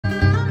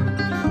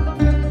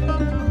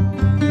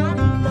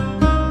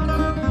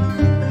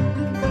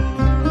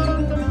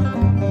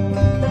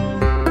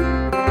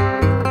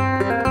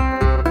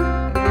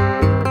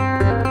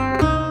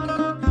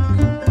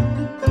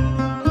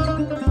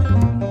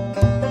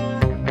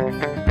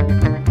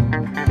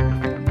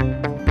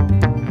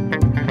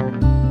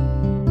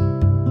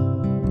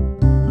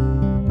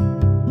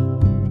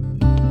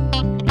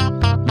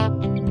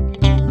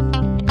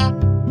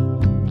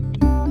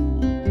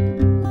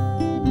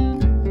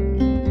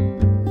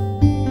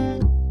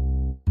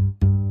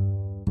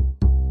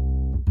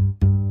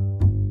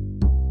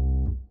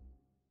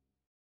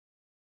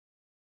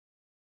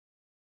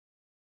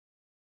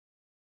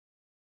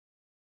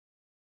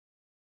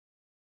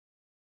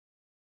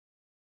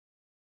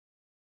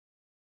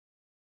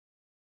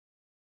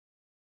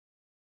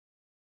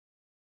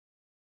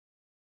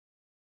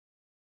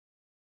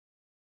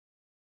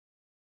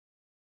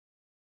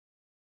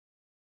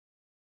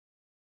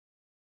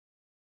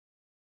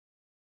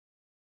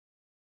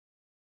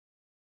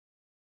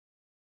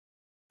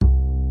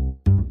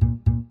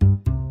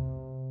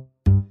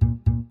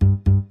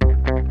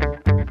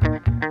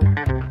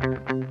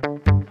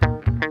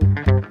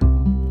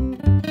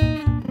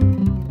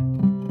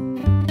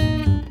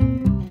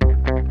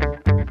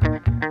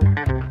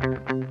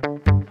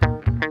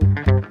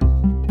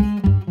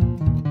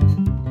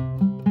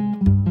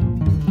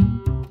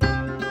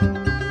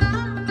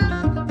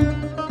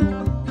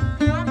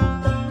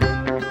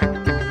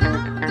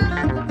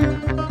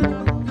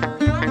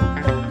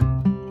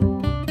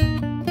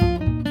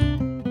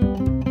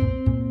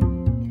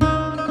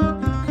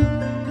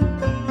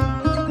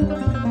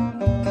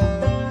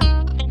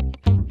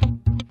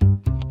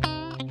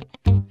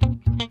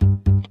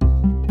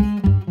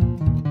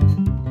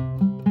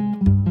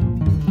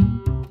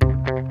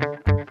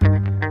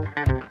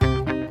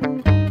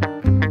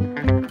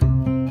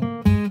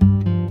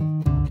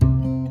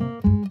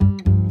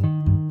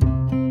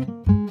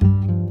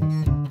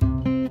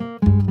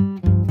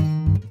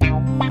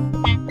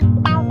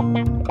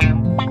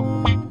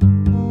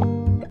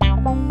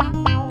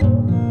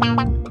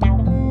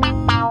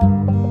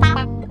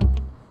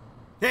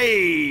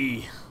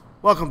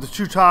Welcome to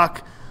True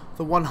Talk,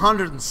 the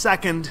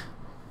 102nd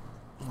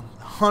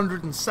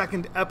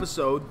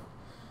episode.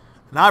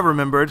 And I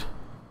remembered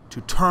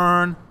to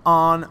turn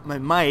on my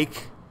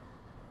mic,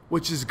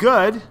 which is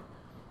good.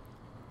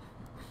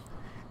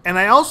 And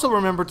I also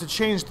remembered to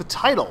change the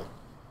title,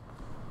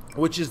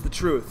 which is the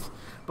truth.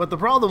 But the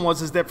problem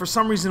was that for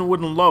some reason it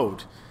wouldn't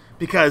load,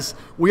 because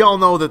we all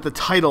know that the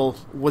title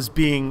was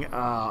being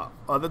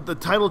the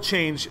title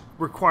change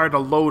required a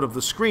load of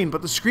the screen,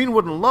 but the screen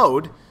wouldn't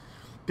load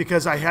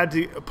because I had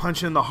to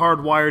punch in the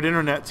hardwired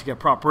internet to get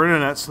proper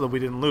internet so that we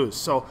didn't lose.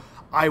 So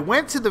I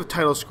went to the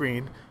title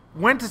screen,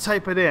 went to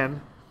type it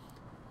in,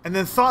 and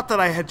then thought that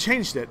I had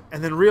changed it,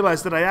 and then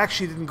realized that I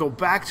actually didn't go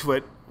back to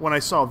it when I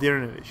solved the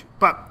internet issue.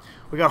 But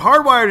we got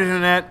hardwired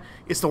internet.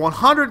 It's the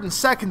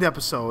 102nd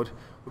episode.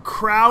 The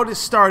crowd is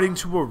starting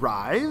to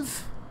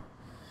arrive.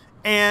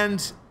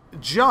 And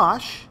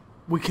Josh,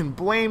 we can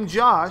blame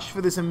Josh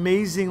for this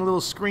amazing little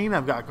screen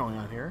I've got going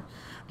on here.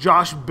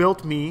 Josh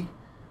built me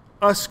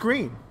a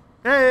screen.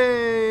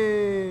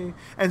 Hey!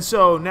 And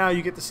so now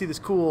you get to see this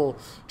cool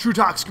True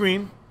Talk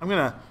screen. I'm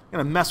gonna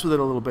mess with it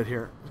a little bit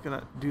here. I'm just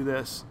gonna do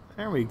this.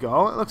 There we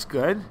go. It looks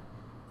good.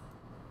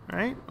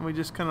 Right? And we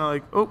just kind of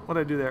like, oh, what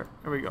did I do there?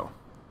 There we go.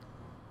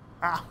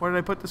 Ah, where did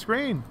I put the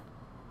screen?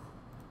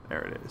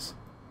 There it is.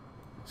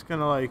 Just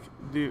gonna like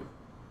do.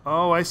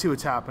 Oh, I see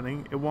what's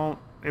happening. It won't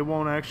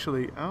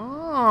actually.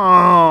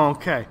 Oh,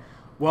 okay.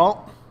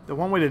 Well, the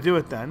one way to do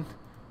it then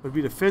would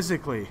be to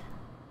physically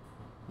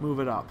move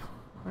it up.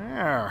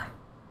 There.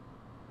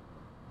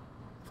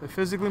 So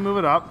physically move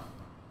it up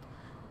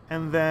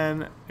and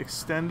then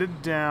extend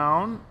it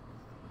down.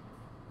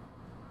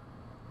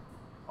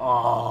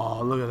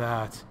 Oh, look at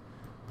that.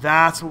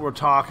 That's what we're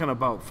talking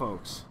about,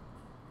 folks.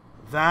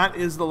 That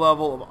is the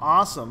level of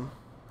awesome.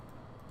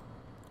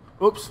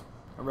 Oops,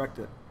 I wrecked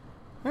it.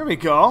 There we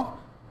go.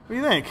 What do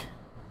you think?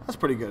 That's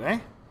pretty good, eh?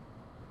 You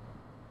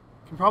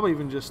can probably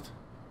even just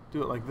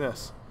do it like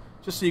this.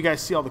 Just so you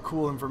guys see all the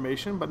cool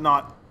information, but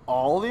not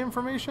all the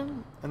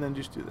information. And then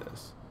just do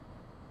this.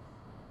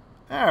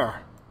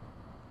 There.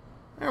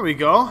 There we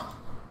go.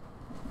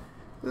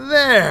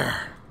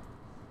 There.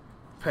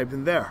 Typed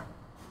in there.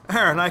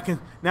 There, and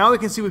now we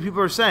can see what people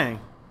are saying.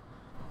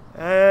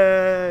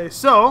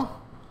 So,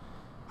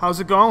 how's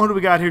it going? Who do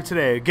we got here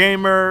today?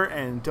 Gamer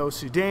and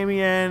Dosu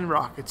Damien,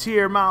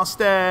 Rocketeer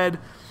Malstead,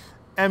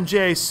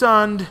 MJ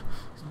Sund,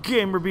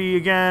 Gamer B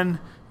again.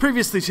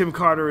 Previously, Tim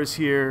Carter is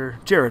here.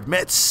 Jared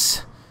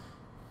Mitz,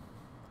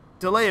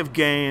 Delay of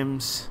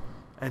Games,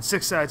 and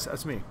Six Sides.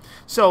 That's me.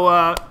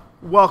 So,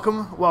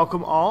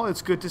 welcome all.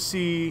 It's good to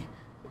see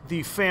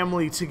the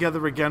family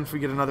together again for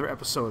yet another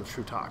episode of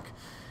True Talk.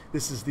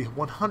 This is the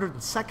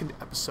 102nd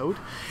episode,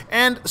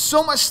 and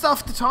so much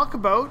stuff to talk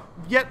about,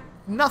 yet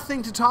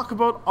nothing to talk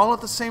about all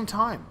at the same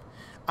time.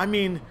 I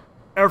mean,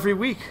 every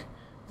week,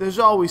 there's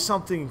always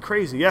something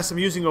crazy. Yes, I'm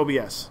using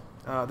OBS.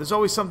 There's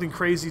always something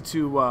crazy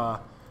to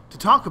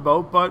talk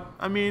about, but,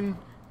 I mean,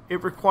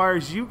 it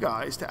requires you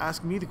guys to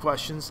ask me the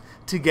questions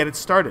to get it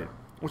started,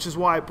 which is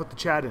why I put the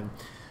chat in.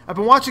 I've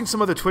been watching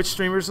some other Twitch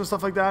streamers and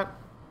stuff like that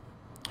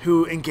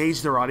who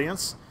engage their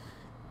audience.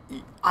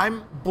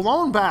 I'm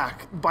blown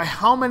back by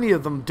how many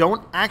of them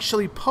don't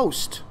actually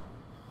post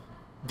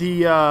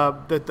the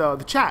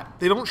chat.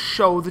 They don't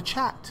show the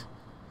chat.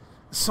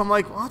 So I'm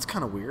like, well, that's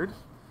kind of weird.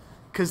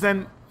 Because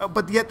then,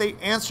 but yet they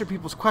answer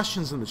people's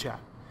questions in the chat.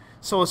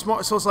 So it's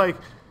more. So it's like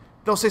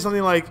they'll say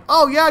something like,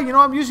 "Oh yeah,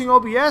 I'm using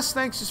OBS.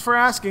 Thanks just for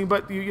asking,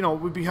 but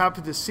we'd be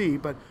happy to see."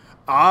 But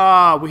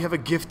we have a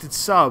gifted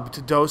sub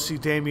to Dosu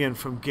Damien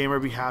from Gamer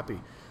Be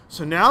Happy.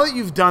 So now that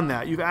you've done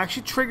that, you've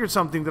actually triggered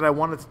something that I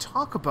wanted to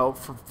talk about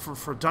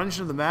for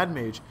Dungeon of the Mad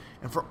Mage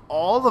and for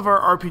all of our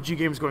RPG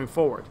games going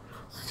forward.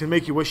 To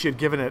make you wish you had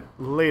given it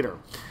later.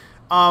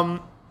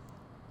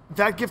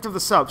 That gift of the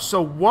sub.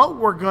 So what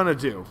we're going to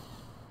do...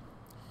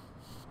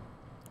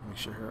 Make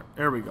sure here.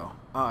 There we go.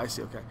 I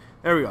see. Okay.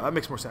 There we go. That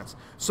makes more sense.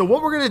 So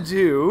what we're going to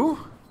do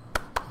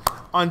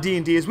on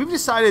D&D is we've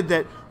decided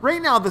that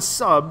right now the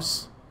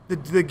subs,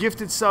 the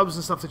gifted subs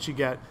and stuff that you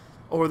get,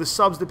 or the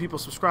subs that people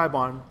subscribe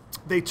on,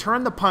 they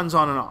turn the puns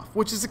on and off,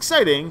 which is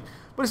exciting,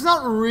 but it's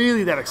not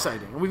really that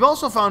exciting. And we've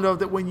also found out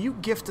that when you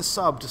gift a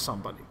sub to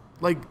somebody,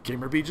 like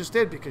Gamer B just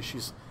did because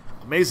she's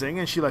amazing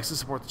and she likes to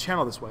support the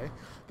channel this way,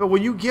 but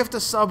when you gift a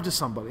sub to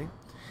somebody,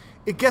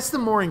 it gets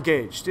them more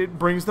engaged. It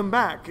brings them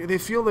back. They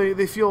feel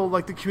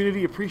like the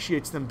community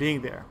appreciates them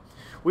being there.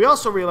 We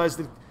also realized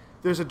that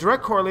there's a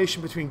direct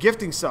correlation between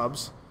gifting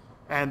subs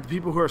and the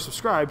people who are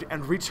subscribed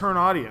and return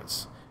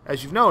audience.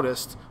 As you've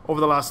noticed,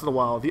 over the last little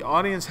while, the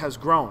audience has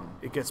grown.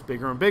 It gets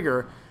bigger and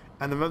bigger.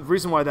 And the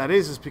reason why that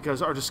is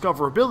because our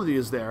discoverability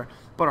is there,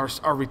 but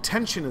our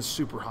retention is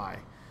super high.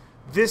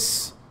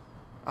 This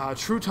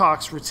True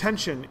Talk's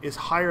retention is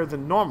higher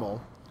than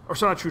normal. Or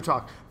sorry, not True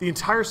Talk. The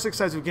entire Six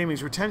Sides of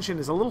Gaming's retention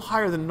is a little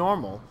higher than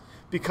normal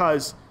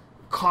because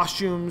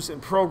costumes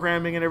and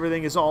programming and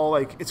everything is all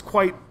like, it's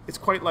quite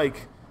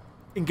like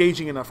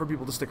engaging enough for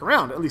people to stick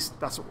around. At least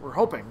that's what we're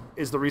hoping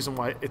is the reason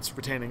why it's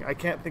retaining. I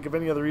can't think of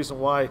any other reason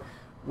why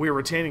we're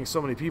retaining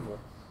so many people.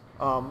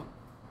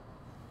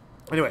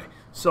 Anyway,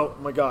 so,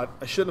 oh my God,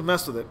 I shouldn't have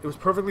messed with it. It was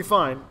perfectly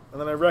fine,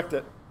 and then I wrecked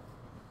it.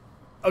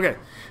 Okay,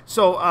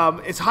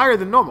 so it's higher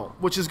than normal,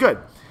 which is good.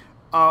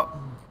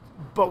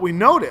 But we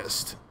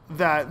noticed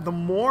that the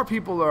more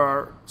people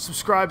are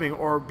subscribing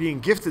or being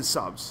gifted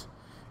subs,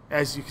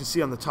 as you can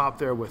see on the top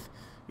there with,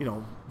 you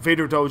know,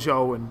 Vader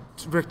Dojo and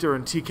Richter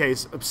and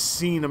TK's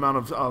obscene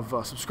amount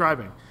of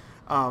subscribing,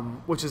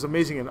 which is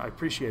amazing and I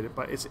appreciate it,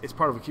 but it's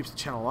part of what keeps the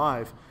channel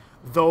alive.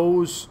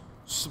 Those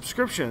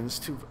subscriptions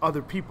to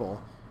other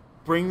people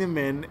bring them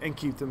in and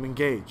keep them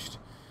engaged.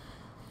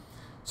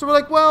 So we're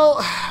like,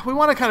 well, we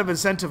want to kind of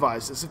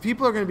incentivize this. If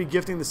people are going to be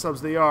gifting the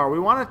subs they are, we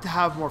want it to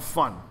have more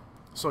fun.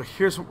 So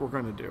here's what we're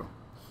going to do.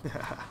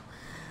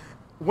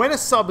 When a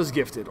sub is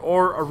gifted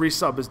or a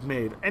resub is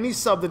made, any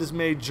sub that is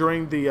made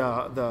during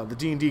the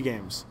D&D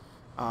games,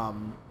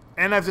 and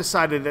I've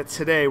decided that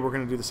today we're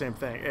going to do the same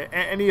thing.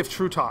 Any of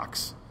True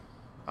Talk's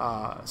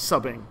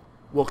subbing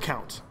will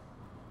count.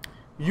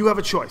 You have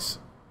a choice.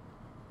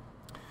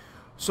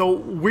 So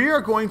we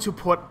are going to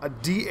put a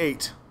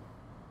D8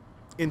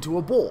 into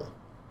a bowl,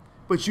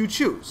 but you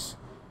choose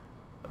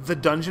the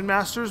Dungeon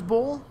Master's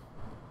bowl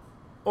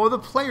or the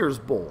Player's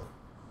bowl.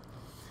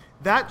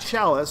 That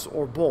chalice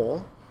or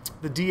bowl,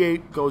 the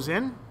D8 goes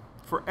in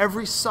for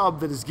every sub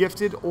that is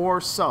gifted or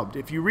subbed.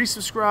 If you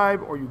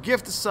resubscribe or you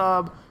gift a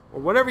sub or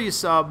whatever you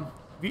sub,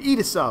 if you eat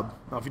a sub,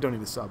 no, if you don't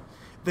eat a sub,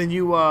 then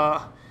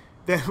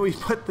then we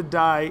put the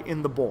die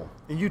in the bowl,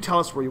 and you tell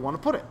us where you want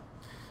to put it.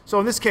 So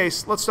in this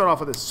case, let's start off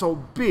with this. So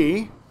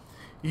B,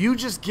 you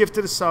just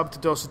gifted a sub to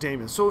Dose of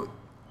Damien. So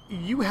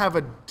you have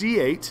a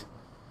D8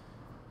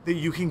 that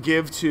you can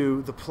give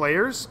to the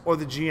players or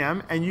the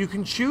GM, and you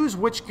can choose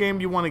which game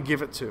you want to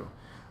give it to,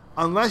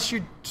 unless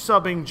you're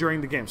subbing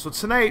during the game. So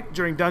tonight,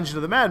 during Dungeon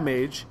of the Mad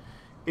Mage,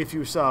 if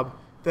you sub,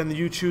 then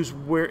you choose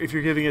where, if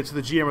you're giving it to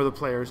the GM or the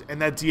players,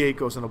 and that D8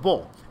 goes in a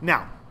bowl.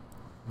 Now,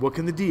 what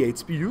can the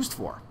D8s be used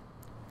for?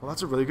 Well,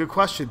 that's a really good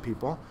question,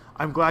 people.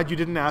 I'm glad you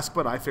didn't ask,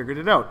 but I figured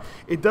it out.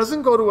 It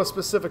doesn't go to a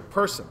specific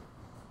person.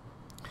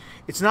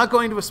 It's not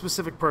going to a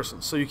specific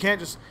person, so you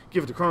can't just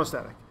give it to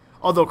Chronostatic,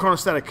 although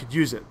Chronostatic could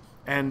use it.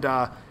 And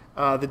the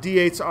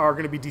D8s are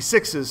going to be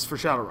D6s for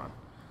Shadowrun.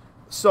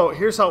 So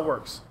here's how it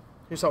works.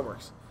 Here's how it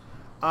works.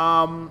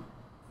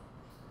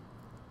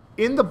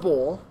 In the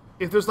bowl,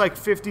 if there's like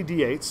 50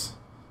 D8s,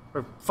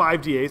 or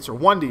 5 D8s, or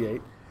 1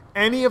 D8,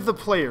 any of the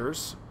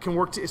players can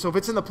work. So if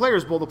it's in the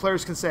player's bowl, the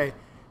players can say,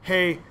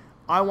 hey,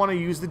 I want to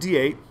use the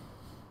D8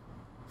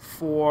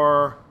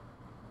 for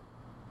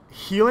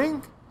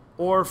healing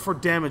or for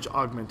damage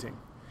augmenting.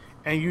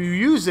 And you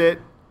use it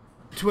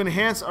to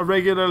enhance a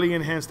regularly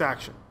enhanced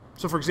action.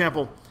 So for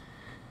example,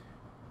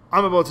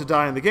 I'm about to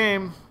die in the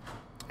game,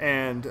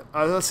 and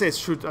let's say it's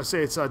true. Let's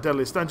say it's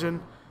Deadliest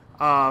Dungeon.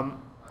 My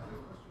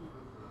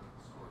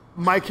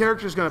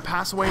character is going to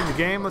pass away in the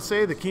game. Let's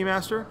say the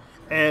Keymaster,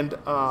 and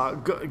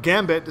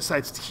Gambit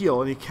decides to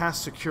heal, and he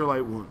casts a Cure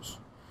Light Wounds.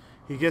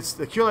 He gets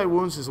the Cure Light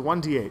Wounds is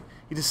 1 D8.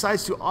 He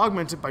decides to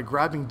augment it by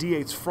grabbing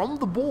D8s from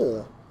the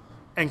bowl,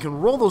 and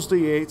can roll those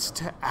D8s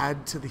to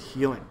add to the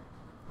healing.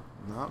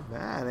 Not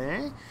bad,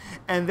 eh?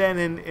 And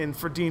then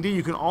for D&D,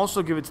 you can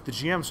also give it to the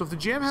GM. So if the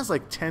GM has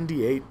like 10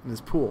 D8 in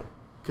his pool,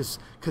 because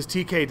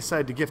TK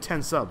decided to give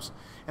 10 subs,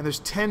 and there's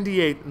 10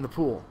 D8 in the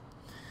pool,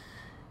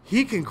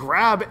 he can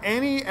grab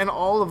any and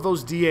all of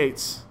those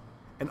D8s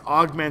and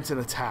augment an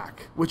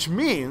attack, which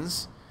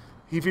means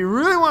if he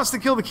really wants to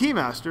kill the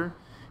Keymaster,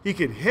 he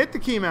could hit the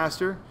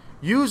Keymaster,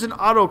 use an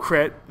auto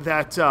crit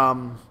that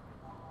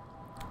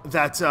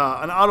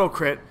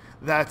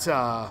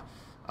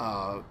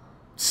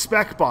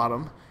spec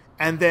bottom,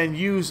 and then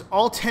use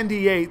all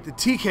 10d8 the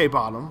TK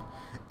bottom,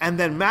 and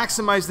then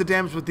maximize the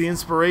damage with the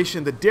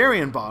inspiration the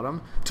Darien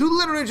bottom to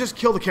literally just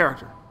kill the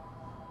character.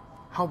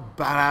 How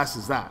badass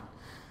is that?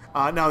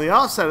 Now the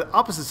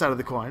opposite side of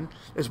the coin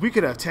is we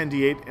could have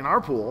 10d8 in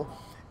our pool,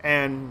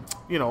 and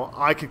you know,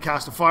 I could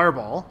cast a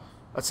fireball.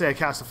 Let's say I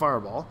cast a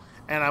fireball,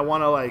 and I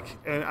want to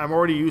and I'm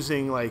already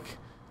using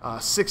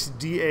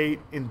 6d8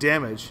 in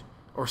damage,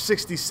 or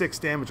 66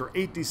 damage, or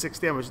 8d6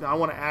 damage. Now I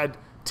want to add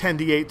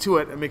 10d8 to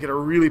it and make it a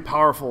really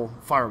powerful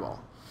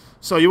fireball.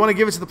 So you want to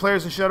give it to the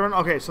players in Shadowrun?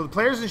 Okay, so the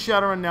players in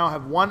Shadowrun now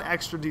have 1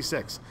 extra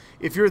d6.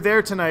 If you're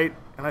there tonight,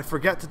 and I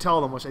forget to tell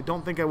them, which I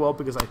don't think I will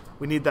because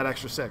we need that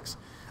extra 6,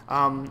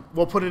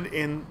 we'll put it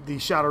in the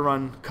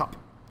Shadowrun cup.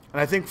 And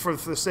I think for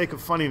the sake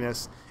of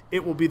funniness,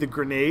 it will be the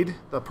grenade,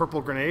 the purple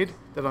grenade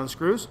that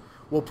unscrews.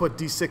 We'll put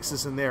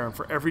d6s in there, and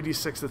for every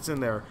d6 that's in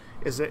there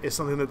is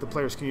something that the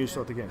players can use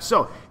throughout the game.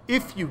 So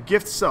if you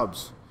gift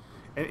subs,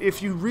 and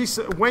if you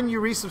when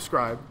you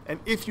resubscribe, and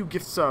if you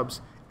gift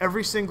subs,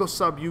 every single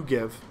sub you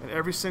give and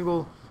every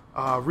single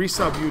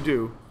resub you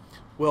do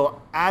will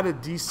add a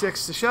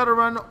d6 to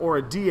Shadowrun or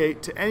a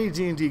d8 to any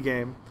D&D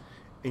game,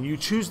 and you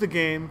choose the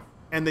game,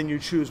 and then you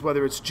choose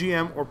whether it's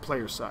GM or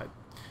player side.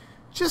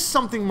 Just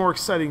something more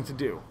exciting to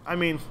do. I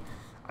mean,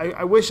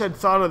 I wish I'd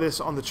thought of this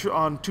on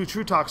 2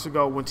 True Talks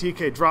ago when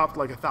TK dropped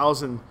like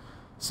 1,000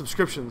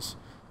 subscriptions.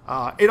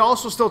 It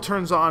also still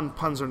turns on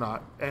Puns or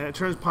Not, and it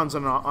turns Puns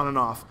on and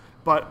off.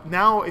 But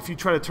now if you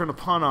try to turn the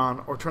pun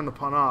on or turn the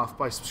pun off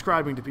by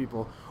subscribing to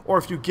people, or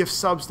if you gift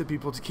subs to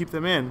people to keep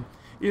them in,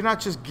 you're not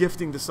just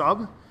gifting the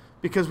sub,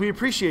 because we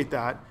appreciate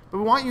that, but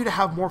we want you to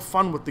have more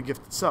fun with the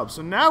gifted sub.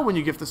 So now when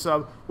you gift a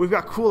sub, we've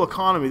got cool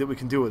economy that we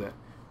can do with it.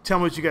 Tell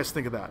me what you guys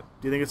think of that.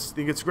 Do you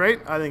think it's great?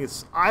 I think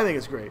it's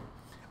great.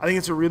 I think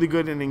it's a really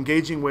good and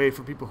engaging way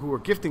for people who are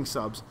gifting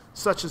subs,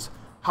 such as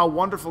how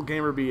wonderful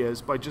GamerBee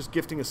is by just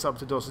gifting a sub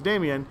to Dose of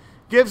Damien,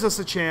 gives us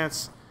a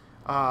chance.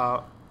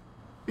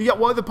 Yeah,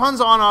 well, the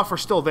puns on-off are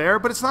still there,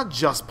 but it's not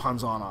just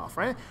puns on-off,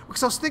 right?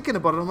 Because I was thinking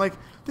about it, I'm like,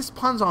 this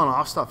puns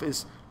on-off stuff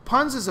is...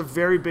 Puns is a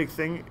very big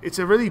thing. It's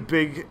a really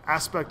big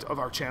aspect of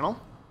our channel.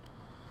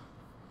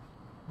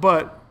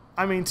 But,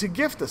 I mean, to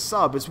gift a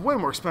sub is way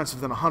more expensive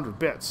than 100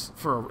 bits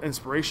for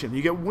inspiration.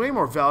 You get way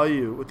more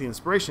value with the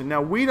inspiration. Now,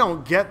 we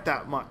don't get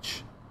that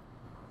much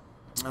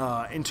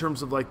in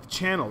terms of, like, the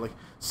channel. Like,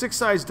 Six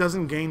Sides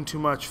doesn't gain too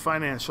much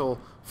financial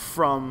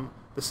from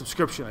the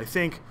subscription. I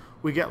think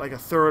we get, like, a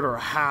third or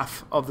a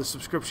half of the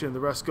subscription. The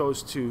rest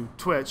goes to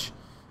Twitch,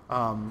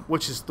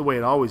 which is the way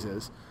it always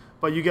is.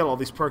 But you get all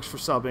these perks for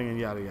subbing and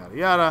yada, yada,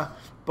 yada.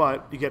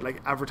 But you get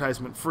like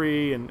advertisement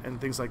free and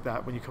things like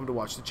that when you come to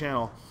watch the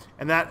channel.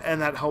 And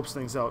that helps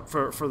things out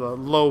for the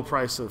low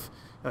price of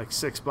like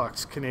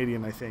 $6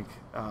 Canadian, I think,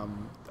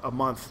 a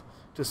month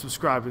to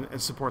subscribe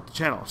and support the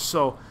channel.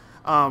 So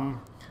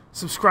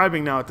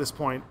subscribing now at this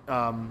point,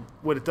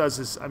 what it does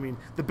is, I mean,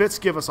 the bits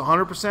give us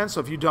 100%.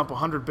 So if you dump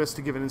 100 bits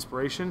to give an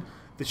inspiration,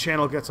 the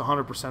channel gets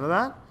 100% of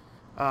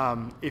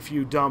that. If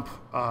you dump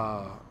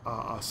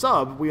a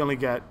sub, we only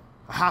get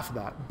half of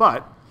that.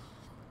 But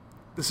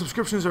the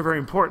subscriptions are very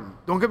important.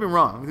 Don't get me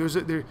wrong.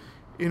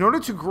 In order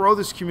to grow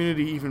this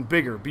community even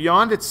bigger,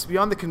 beyond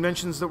the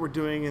conventions that we're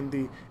doing and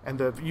the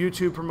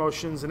YouTube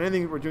promotions and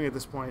anything that we're doing at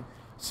this point,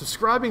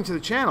 subscribing to the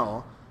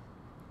channel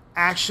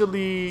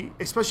actually,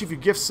 especially if you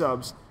gift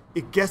subs,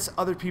 it gets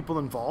other people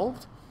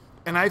involved.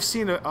 And I've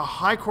seen a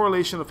high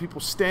correlation of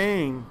people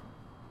staying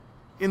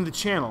in the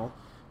channel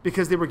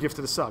because they were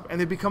gifted a sub, and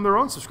they become their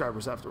own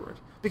subscribers afterward.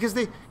 Because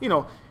they,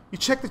 you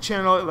check the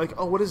channel, like,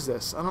 oh, what is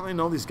this? I don't really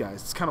know these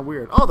guys. It's kind of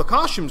weird. Oh, the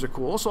costumes are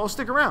cool, so I'll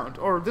stick around.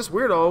 Or this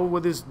weirdo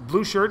with his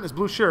blue shirt and his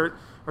blue shirt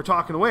are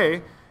talking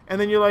away.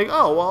 And then you're like,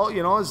 oh, well,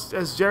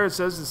 as Jared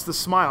says, it's the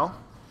smile.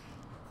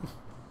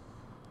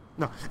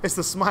 No, it's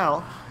the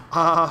smile.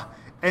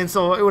 And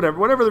so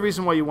whatever the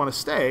reason why you want to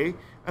stay,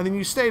 and then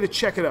you stay to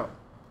check it out.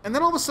 And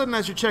then all of a sudden,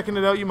 as you're checking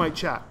it out, you might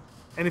chat.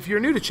 And if you're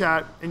new to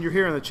chat and you're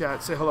here in the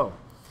chat, say hello.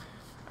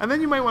 And then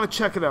you might want to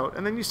check it out.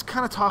 And then you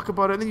kind of talk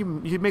about it. And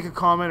then you make a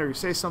comment or you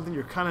say something.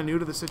 You're kind of new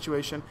to the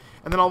situation.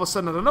 And then all of a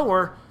sudden, out of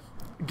nowhere,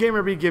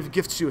 GamerBee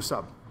gifts you a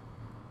sub.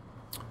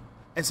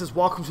 And says,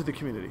 welcome to the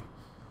community.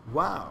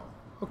 Wow.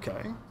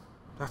 Okay.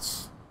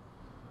 That's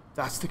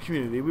the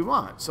community we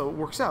want. So it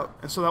works out.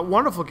 And so that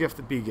wonderful gift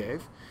that B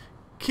gave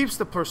keeps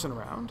the person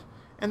around.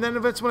 And then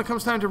when it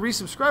comes time to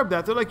resubscribe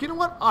that, they're like, you know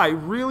what? I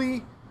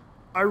really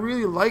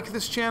like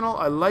this channel.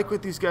 I like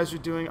what these guys are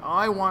doing.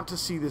 I want to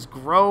see this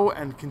grow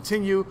and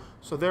continue,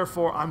 so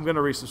therefore I'm going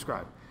to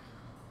resubscribe.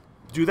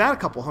 Do that a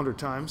couple hundred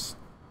times,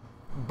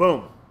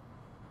 boom.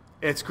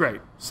 It's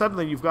great.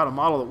 Suddenly you've got a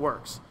model that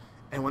works.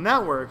 And when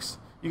that works,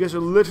 you guys are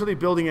literally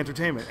building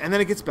entertainment. And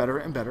then it gets better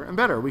and better and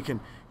better. We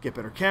can get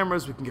better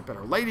cameras, we can get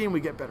better lighting,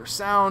 we get better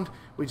sound,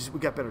 we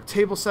get better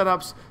table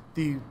setups.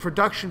 The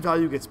production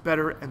value gets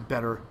better and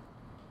better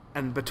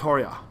and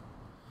bettoria.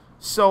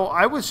 So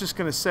I was just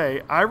going to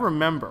say, I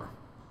remember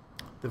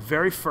the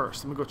very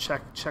first, let me go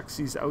check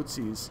these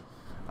outsies.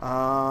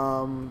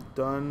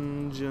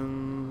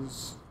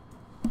 Dungeons,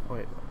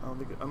 wait, I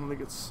don't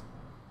think it's,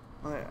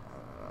 let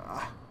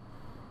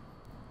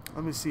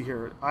me see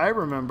here. I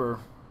remember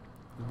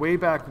way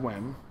back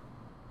when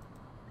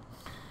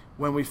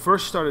we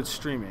first started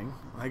streaming.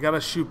 I got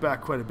to shoot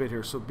back quite a bit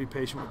here, so be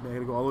patient with me. I got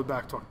to go all the way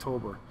back to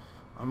October.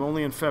 I'm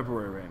only in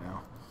February right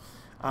now.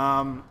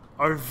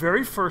 Our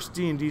very first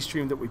D&D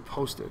stream that we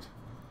posted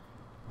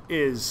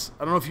is,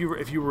 I don't know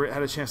if you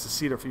had a chance to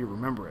see it or if you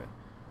remember it,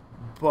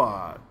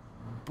 but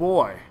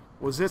boy,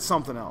 was it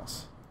something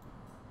else.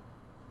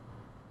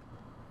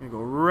 I'm gonna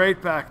go right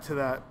back to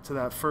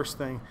that first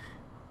thing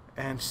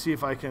and see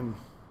if I can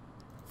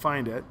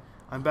find it.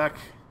 I'm back.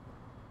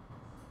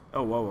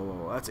 Oh,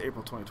 whoa, that's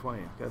April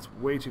 2020. That's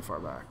way too far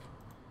back.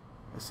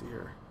 Let's see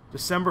here.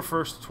 December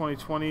 1st,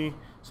 2020.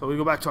 So we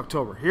go back to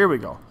October. Here we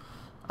go.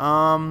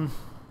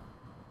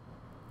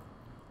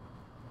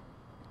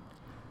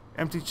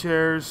 Empty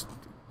chairs,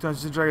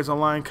 Dungeons & Dragons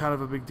Online, kind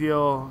of a big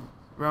deal.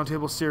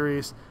 Roundtable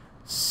series.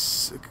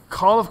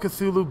 Call of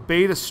Cthulhu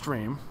beta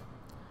stream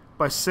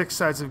by Six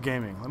Sides of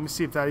Gaming. Let me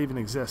see if that even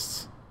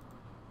exists.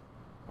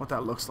 What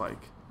that looks like.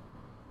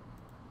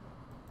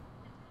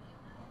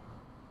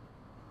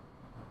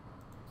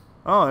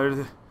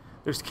 Oh,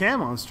 there's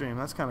Cam on stream.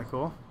 That's kind of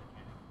cool.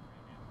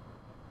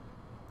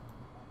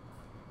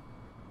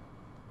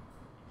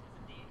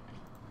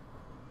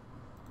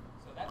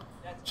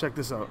 Check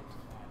this out.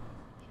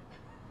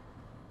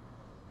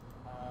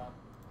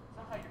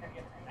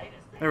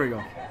 There we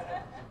go.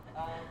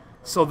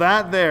 So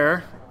that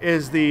there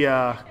is the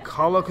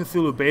Call of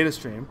Cthulhu beta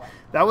stream.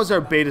 That was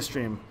our beta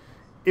stream.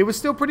 It was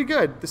still pretty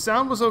good. The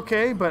sound was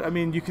okay, but I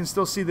mean, you can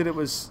still see that it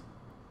was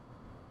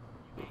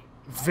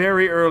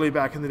very early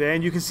back in the day,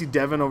 and you can see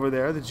Devin over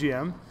there, the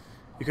GM.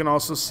 You can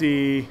also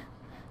see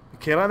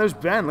Kayla, and there's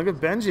Ben. Look at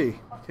Benji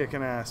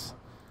kicking ass.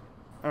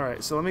 All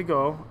right, so let me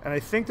go, and I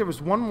think there was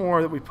one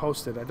more that we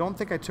posted. I don't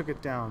think I took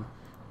it down,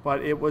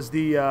 but it was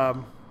the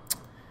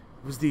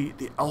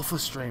alpha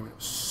stream. It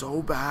was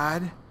so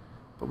bad,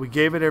 but we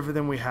gave it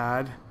everything we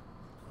had.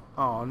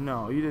 Oh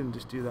no, you didn't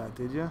just do that,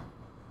 did you?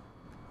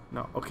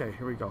 No. Okay,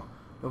 here we go.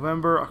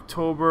 November,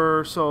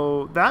 October.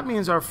 So that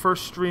means our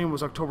first stream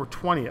was October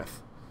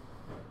 20th.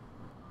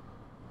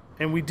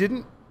 And we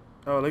didn't...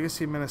 Oh,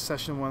 Legacy of Menace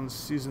Session 1,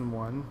 Season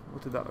 1.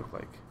 What did that look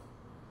like?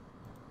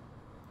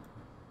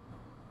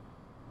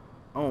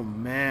 Oh,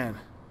 man.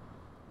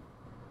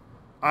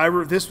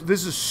 This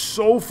is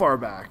so far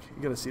back.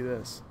 You gotta see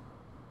this.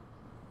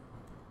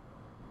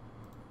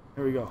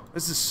 Here we go.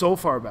 This is so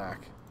far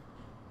back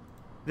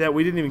that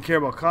we didn't even care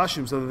about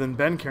costumes other than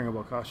Ben caring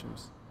about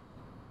costumes.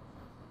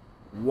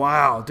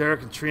 Wow,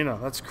 Derek and Trina.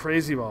 That's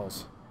crazy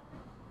balls.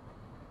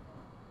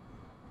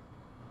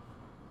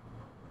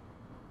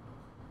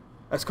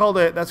 That's called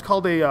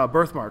a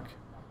birthmark,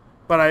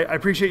 but I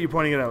appreciate you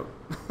pointing it out.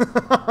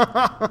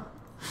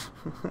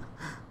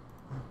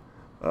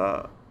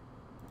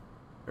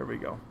 There we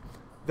go.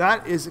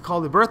 That is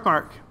called a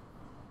birthmark.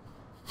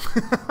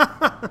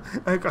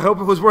 I hope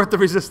it was worth the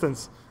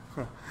resistance.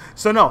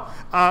 So no,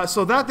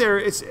 so that there,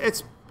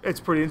 it's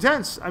pretty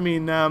intense. I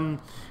mean,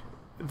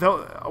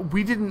 though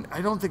we didn't.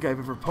 I don't think I've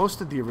ever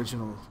posted the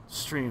original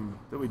stream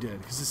that we did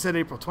because it said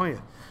April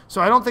 20th. So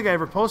I don't think I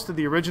ever posted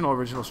the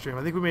original stream.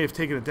 I think we may have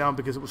taken it down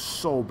because it was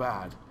so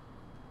bad.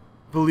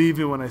 Believe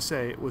me when I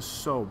say it was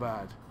so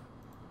bad.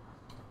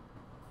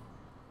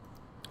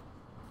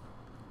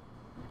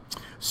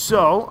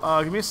 So,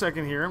 give me a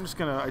second here.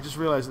 I just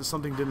realized that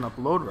something didn't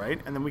upload right,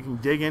 and then we can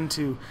dig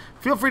into...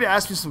 Feel free to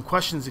ask me some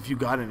questions if you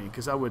got any,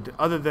 because I would,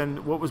 other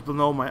than what was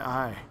below my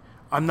eye.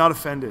 I'm not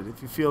offended.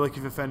 If you feel like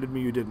you've offended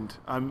me, you didn't.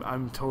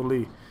 I'm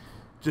totally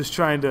just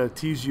trying to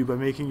tease you by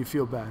making you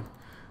feel bad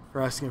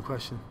for asking a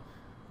question.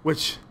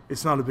 Which,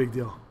 it's not a big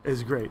deal.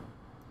 It's great.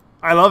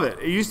 I love it.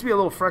 It used to be a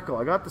little freckle.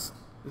 I got this...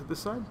 Is it this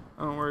side?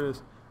 I don't know where it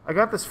is. I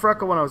got this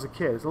freckle when I was a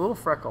kid. It's a little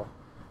freckle.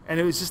 And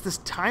it was just this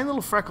tiny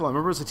little freckle. I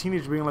remember as a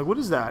teenager being like, what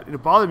is that? And it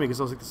bothered me because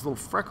I was like, this little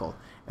freckle.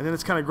 And then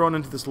it's kind of grown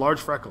into this large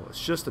freckle.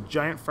 It's just a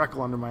giant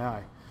freckle under my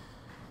eye.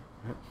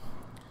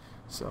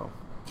 So,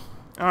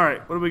 all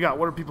right. What do we got?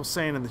 What are people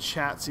saying in the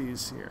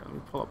chatsies here? Let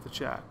me pull up the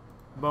chat.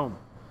 Boom.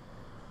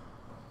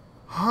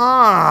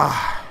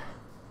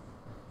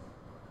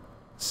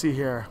 Let's see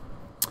here.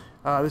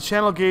 The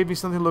channel gave me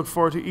something to look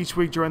forward to each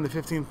week during the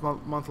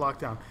 15th month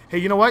lockdown. Hey,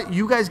 you know what?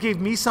 You guys gave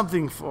me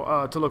something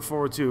to look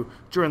forward to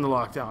during the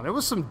lockdown. It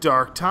was some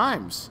dark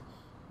times,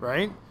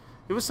 right?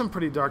 It was some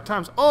pretty dark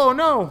times. Oh,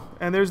 no!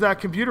 And there's that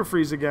computer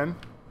freeze again,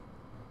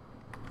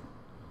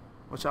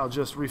 which I'll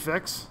just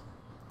refix.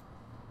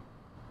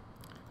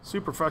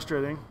 Super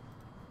frustrating.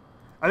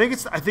 I think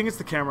it's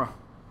the camera.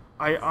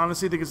 I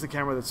honestly think it's the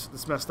camera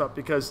that's messed up,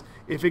 because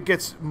if it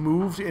gets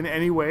moved in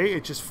any way,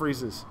 it just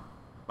freezes.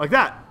 Like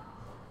that.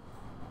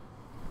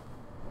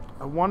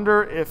 I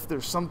wonder if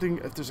there's a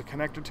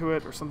connector to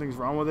it or something's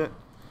wrong with it.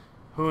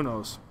 Who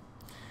knows?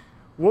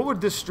 What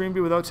would this stream be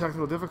without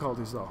technical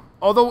difficulties, though?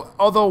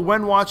 Although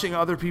when watching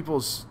other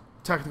people's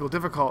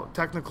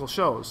technical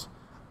shows,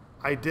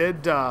 I did.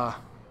 It's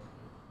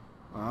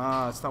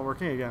not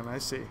working again. I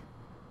see.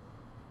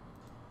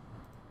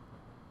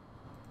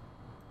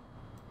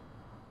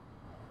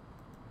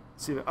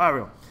 See that? All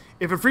right.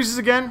 If it freezes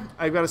again,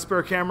 I've got a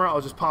spare camera.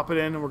 I'll just pop it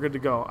in and we're good to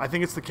go. I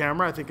think it's the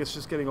camera. I think it's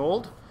just getting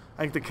old.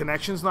 I think the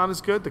connection's not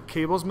as good. The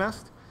cable's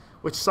messed,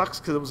 which sucks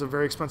because it was a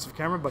very expensive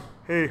camera. But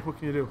hey, what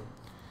can you do?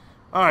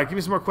 All right, give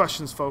me some more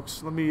questions,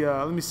 folks. Let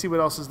me see what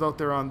else is out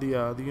there on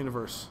the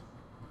universe.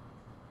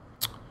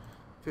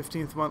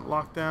 15th month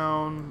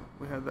lockdown.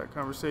 We had that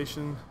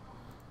conversation.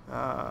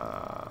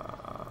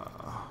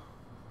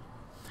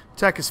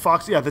 Tech is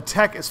Fox. Yeah, the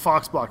tech is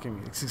Fox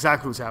blocking me. It's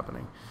exactly what's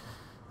happening.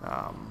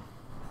 I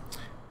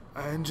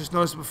didn't just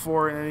notice it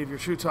before in any of your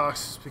True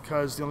Talks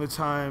because the only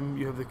time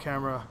you have the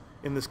camera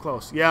in this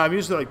close. Yeah, I'm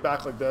usually like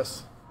back like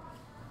this,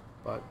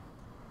 but.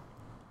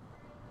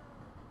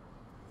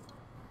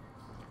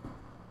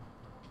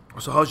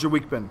 So how's your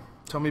week been?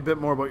 Tell me a bit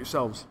more about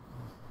yourselves.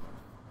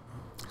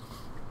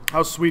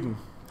 How's Sweden?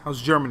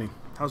 How's Germany?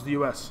 How's the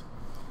US?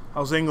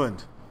 How's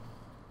England?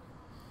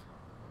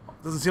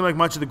 Doesn't seem like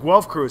much of the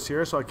Guelph crew is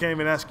here, so I can't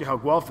even ask you how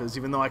Guelph is,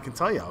 even though I can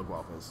tell you how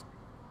Guelph is.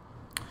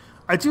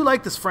 I do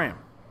like this frame.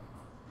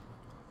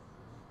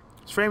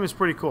 This frame is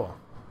pretty cool.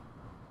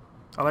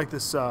 I like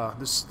this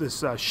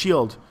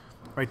shield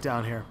right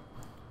down here.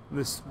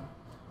 This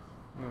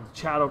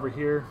chat over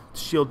here,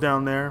 shield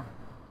down there,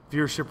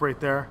 viewership right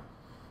there.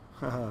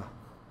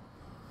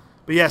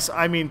 But yes,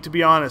 I mean, to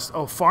be honest,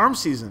 farm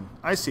season.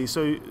 I see.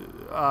 So,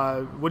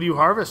 what do you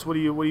harvest? What are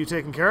you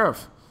taking care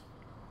of?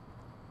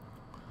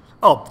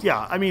 Oh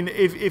yeah, I mean,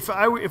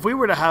 if we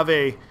were to have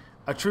a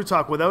a True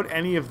Talk without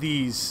any of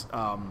these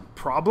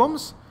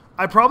problems,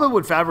 I probably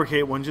would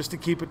fabricate one just to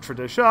keep it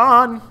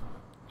tradition.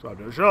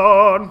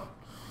 Tradition.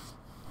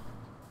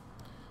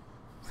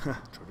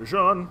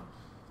 Tradition.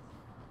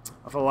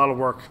 I've had a lot of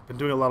work. Been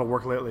doing a lot of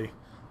work lately.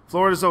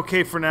 Florida's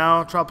okay for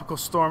now. Tropical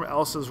storm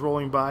Elsa's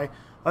rolling by.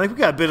 I think we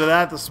got a bit of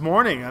that this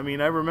morning. I mean,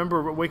 I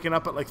remember waking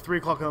up at like 3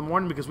 o'clock in the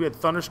morning because we had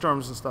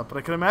thunderstorms and stuff. But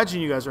I can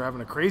imagine you guys are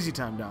having a crazy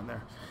time down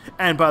there.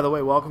 And by the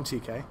way, welcome,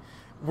 TK.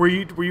 Were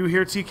you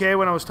here, TK,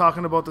 when I was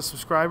talking about the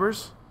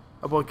subscribers,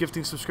 about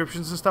gifting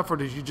subscriptions and stuff, or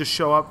did you just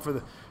show up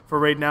for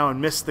right now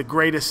and miss the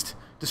greatest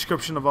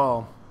description of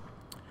all?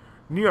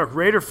 New York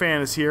Raider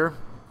fan is here.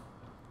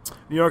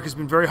 New York has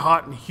been very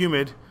hot and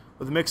humid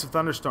with a mix of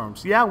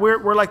thunderstorms. Yeah,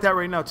 we're like that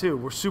right now too.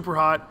 We're super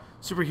hot,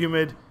 super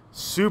humid,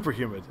 super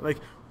humid. Like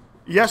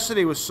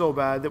yesterday was so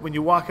bad that when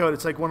you walk out,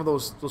 it's like one of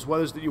those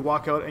weathers that you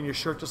walk out and your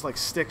shirt just like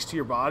sticks to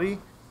your body.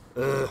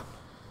 Ugh.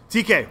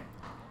 TK,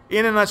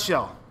 in a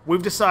nutshell,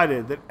 we've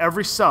decided that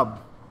every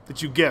sub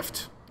that you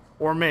gift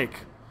or make,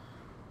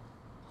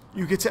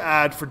 you get to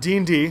add for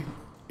D&D,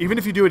 even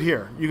if you do it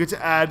here, you get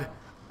to add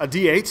a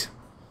D8,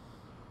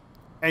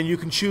 and you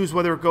can choose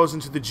whether it goes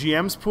into the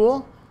GM's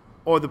pool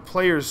or the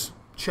player's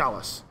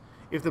chalice.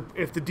 If the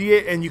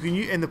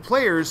D8 and the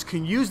players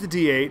can use the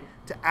D8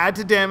 to add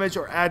to damage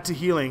or add to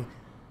healing,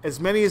 as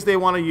many as they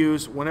want to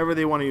use whenever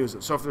they want to use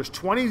it. So if there's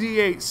 20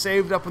 D8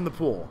 saved up in the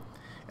pool,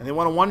 and they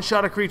want to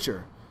one-shot a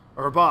creature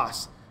or a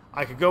boss,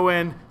 I could go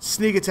in,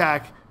 sneak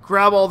attack,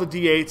 grab all the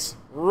D8s,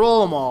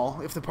 roll them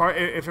all if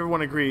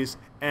everyone agrees,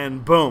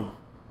 and boom,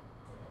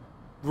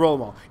 roll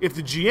them all. If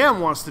the GM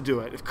wants to do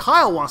it, if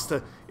Kyle wants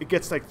to, it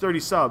gets like 30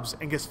 subs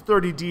and gets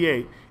 30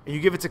 D8, and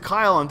you give it to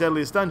Kyle on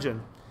Deadliest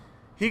Dungeon,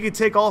 he could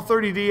take all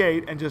 30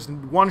 D8 and just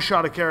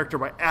one-shot a character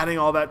by adding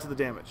all that to the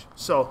damage.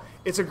 So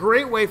it's a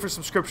great way for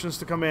subscriptions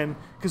to come in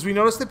because we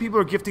notice that people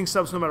are gifting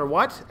subs no matter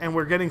what, and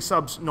we're getting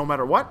subs no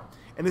matter what,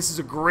 and this is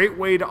a great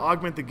way to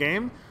augment the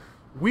game.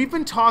 We've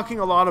been talking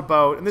a lot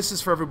about, and this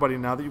is for everybody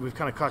now that we've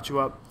kind of caught you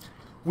up,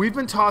 we've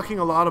been talking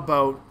a lot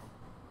about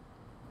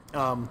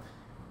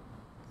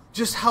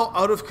just how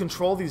out of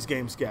control these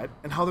games get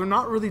and how they're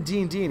not really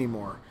D&D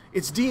anymore.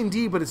 It's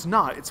D&D, but it's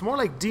not. It's more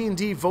like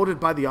D&D voted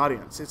by the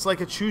audience. It's like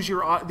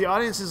the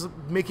audience is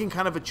making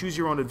kind of a choose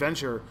your own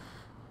adventure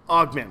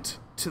augment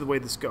to the way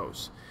this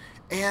goes.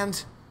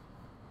 And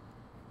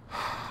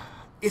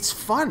it's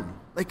fun.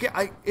 Like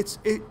I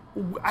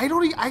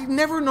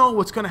never know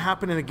what's going to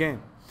happen in a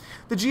game.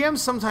 The GMs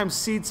sometimes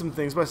seed some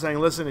things by saying,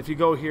 listen, if you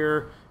go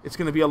here, it's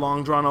going to be a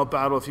long, drawn-out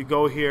battle. If you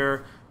go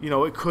here,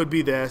 it could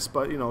be this,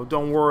 but,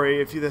 don't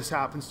worry if this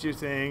happens to your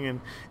thing.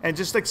 And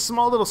just like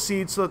small little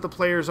seeds so that the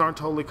players aren't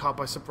totally caught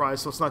by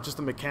surprise, so it's not just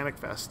a mechanic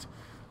fest.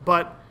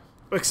 But,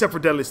 except for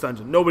Deadliest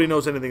Dungeon. Nobody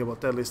knows anything about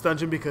Deadliest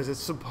Dungeon because it's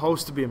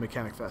supposed to be a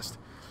mechanic fest.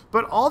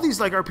 But all these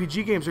like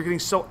RPG games are getting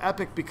so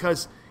epic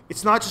because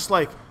it's not just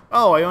like,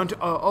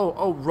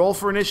 roll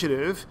for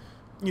initiative.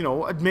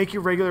 Make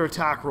your regular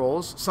attack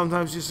rolls.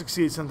 Sometimes you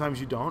succeed, sometimes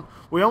you don't.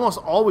 We almost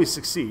always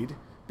succeed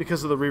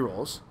because of the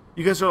rerolls.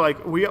 You guys are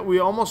like, we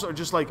almost are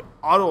just like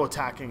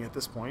auto-attacking at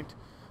this point.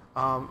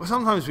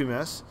 Sometimes we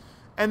miss.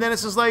 And then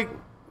it's just like,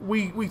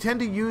 we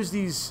tend to use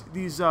these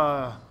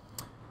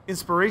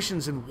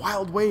inspirations in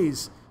wild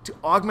ways to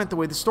augment the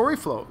way the story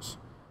flows.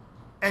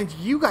 And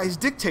you guys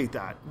dictate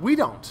that. We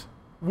don't.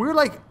 We're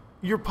like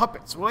your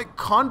puppets. We're like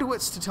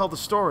conduits to tell the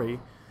story.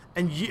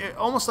 And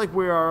almost like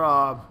we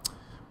are...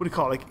 what do you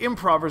call it? Like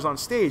improvers on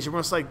stage.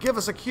 Everyone's like, give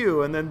us a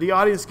cue, and then the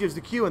audience gives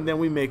the cue, and then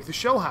we make the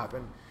show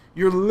happen.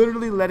 You're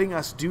literally letting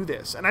us do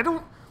this. And I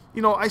don't,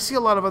 I see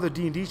a lot of other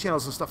D&D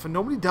channels and stuff, and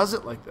nobody does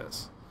it like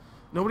this.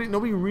 Nobody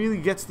really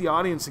gets the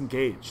audience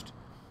engaged.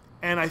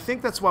 And I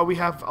think that's why we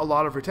have a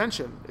lot of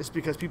retention. It's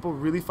because people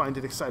really find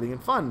it exciting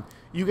and fun.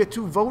 You get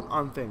to vote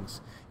on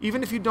things.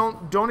 Even if you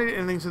don't donate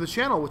anything to the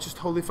channel, which is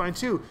totally fine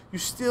too, you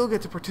still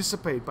get to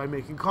participate by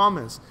making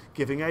comments,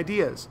 giving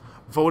ideas,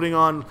 voting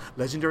on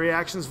legendary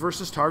actions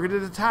versus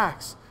targeted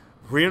attacks,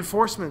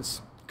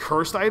 reinforcements,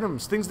 cursed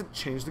items, things that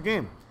change the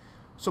game.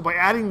 So by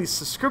adding the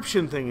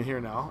subscription thing in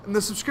here now, and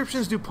the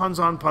subscriptions do puns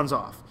on, puns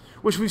off,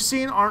 which we've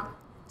seen aren't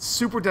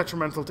super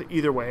detrimental to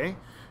either way.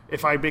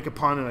 If I make a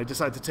pun and I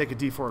decide to take a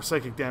d4 of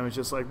psychic damage,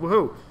 it's like,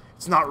 woohoo,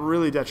 it's not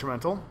really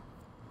detrimental.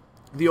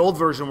 The old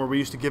version where we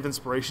used to give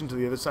inspiration to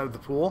the other side of the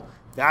pool,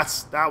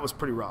 that was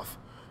pretty rough.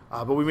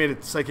 But we made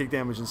it psychic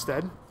damage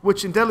instead,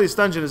 which in Deadliest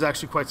Dungeon is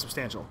actually quite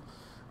substantial.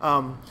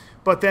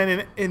 But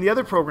then in the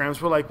other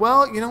programs, we're like,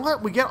 well, you know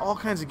what? We get all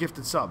kinds of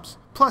gifted subs.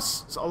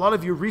 Plus, a lot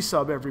of you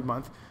resub every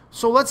month.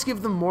 So let's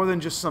give them more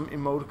than just some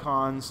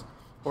emoticons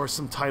or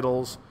some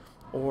titles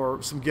or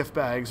some gift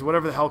bags,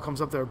 whatever the hell comes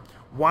up there.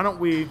 Why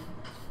don't we...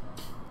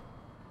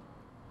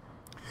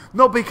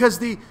 No, because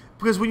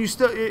when you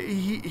still...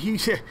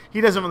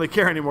 He doesn't really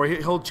care anymore.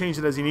 He'll change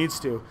it as he needs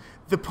to.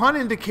 The pun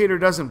indicator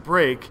doesn't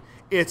break.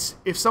 It's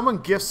if someone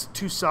gifts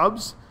 2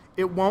 subs...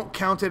 it won't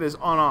count it as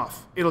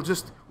on-off. It'll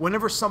just,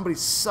 whenever somebody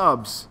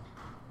subs,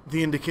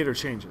 the indicator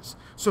changes.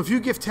 So if you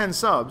give 10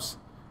 subs,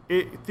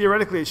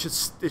 theoretically it should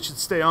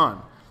stay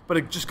on, but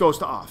it just goes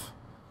to off.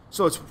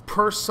 So it's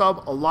per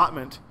sub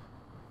allotment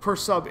per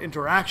sub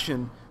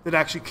interaction that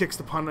actually kicks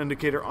the pun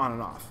indicator on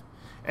and off.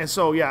 And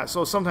so, yeah,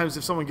 so sometimes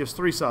if someone gives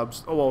 3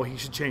 subs, oh, well, he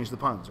should change the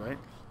puns, right?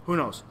 Who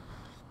knows?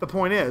 The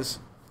point is,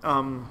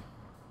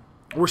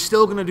 we're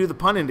still going to do the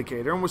pun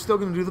indicator, and we're still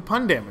going to do the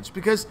pun damage,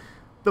 because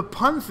the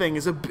pun thing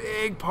is a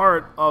big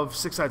part of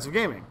Six Sides of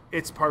Gaming.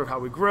 It's part of how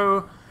we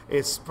grow.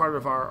 It's part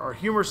of our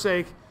humor's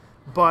sake.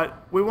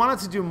 But we wanted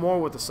to do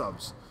more with the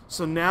subs.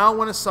 So now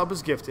when a sub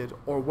is gifted,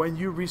 or when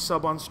you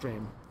resub on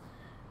stream,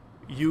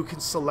 you can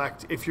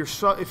select, if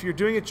you're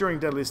doing it during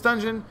Deadliest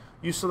Dungeon,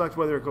 you select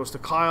whether it goes to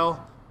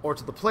Kyle or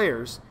to the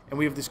players. And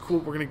we have these cool,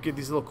 we're going to get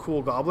these little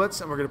cool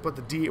goblets, and we're going to put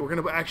we're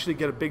going to actually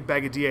get a big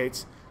bag of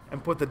D8s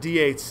and put the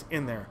D8s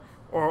in there.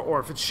 Or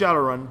if it's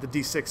Shadowrun, the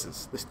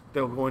D6s.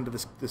 They'll go into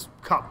this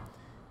cup.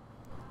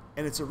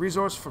 And it's a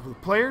resource for the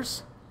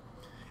players,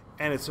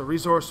 and it's a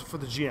resource for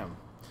the GM.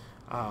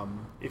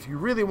 If you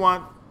really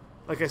want,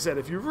 like I said,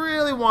 if you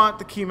really want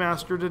the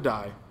Keymaster to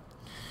die,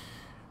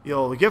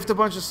 you'll gift a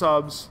bunch of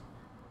subs,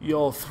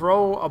 you'll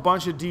throw a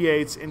bunch of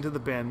D8s into the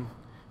bin,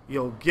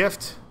 you'll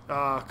gift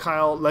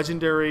Kyle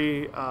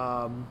legendary,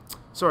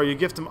 you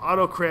gift him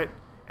auto crit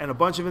and a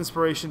bunch of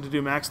inspiration to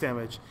do max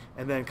damage,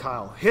 and then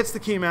Kyle hits the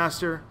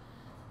Keymaster,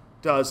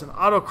 does an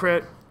auto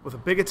crit with a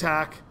big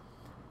attack,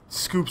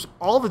 scoops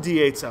all the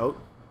D8s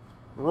out,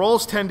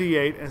 rolls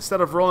 10d8, and instead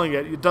of rolling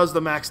it, it does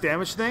the max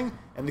damage thing,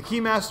 and the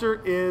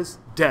Keymaster is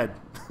dead.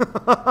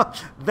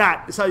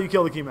 That is how you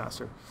kill the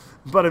Keymaster.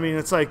 But I mean,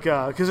 it's like,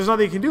 because there's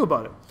nothing you can do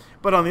about it.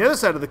 But on the other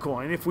side of the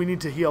coin, if we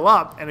need to heal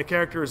up and a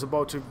character is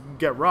about to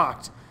get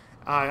rocked,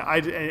 I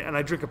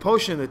drink a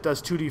potion that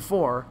does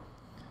 2d4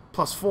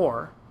 plus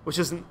 4, which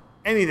isn't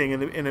anything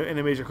in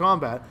a major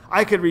combat,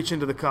 I could reach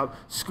into the cup,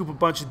 scoop a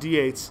bunch of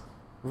d8s,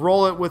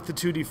 roll it with the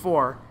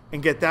 2d4,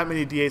 and get that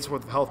many d8s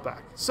worth of health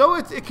back. So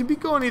it can be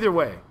going either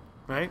way,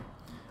 right?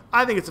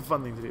 I think it's a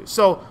fun thing to do.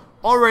 So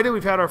already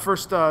we've had our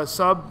first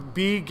sub.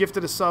 B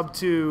gifted a sub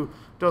to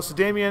Dosa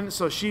Damien,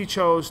 so she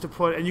chose to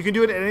put, and you can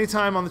do it at any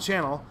time on the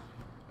channel,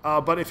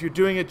 but if you're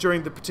doing it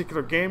during the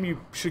particular game, you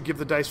should give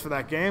the dice for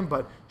that game,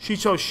 but she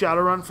chose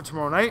Shadowrun for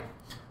tomorrow night.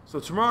 So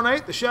tomorrow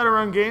night, the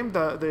Shadowrun game,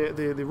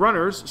 the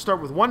runners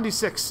start with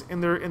 1d6 in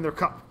their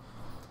cup.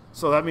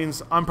 So that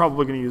means I'm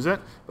probably going to use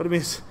it, but it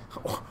means,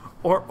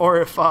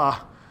 or if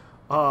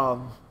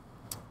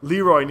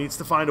Leroy needs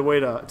to find a way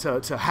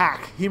to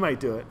hack, he might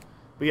do it.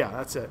 But yeah,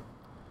 that's it.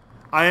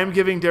 I am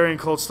giving Darian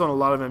Coldstone a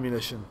lot of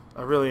ammunition.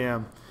 I really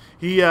am.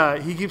 He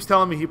keeps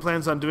telling me he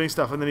plans on doing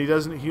stuff, and then he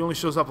doesn't. He only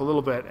shows up a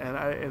little bit,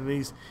 and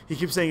he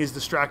keeps saying he's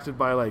distracted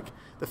by like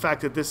the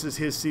fact that this is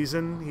his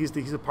season.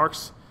 He's a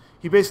parks.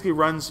 He basically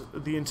runs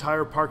the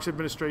entire parks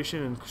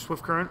administration in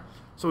Swift Current.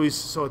 So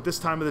at this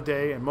time of the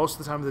day, and most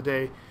of the time of the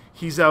day,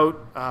 he's out.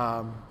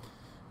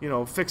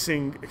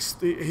 Fixing.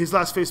 His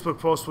last Facebook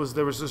post was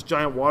there was this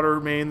giant water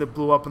main that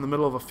blew up in the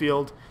middle of a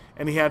field,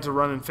 and he had to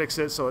run and fix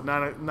it. So at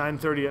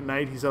 9:30 at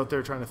night, he's out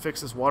there trying to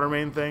fix this water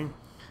main thing.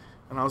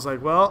 And I was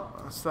like,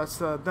 well,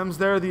 them's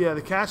there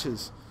the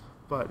catches,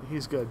 but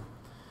he's good.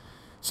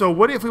 So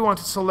what if we want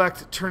to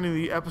select turning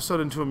the episode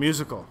into a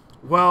musical?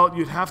 Well,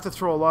 you'd have to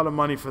throw a lot of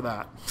money for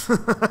that.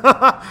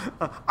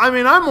 I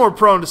mean, I'm more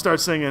prone to start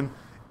singing.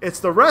 It's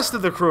the rest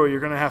of the crew you're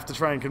going to have to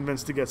try and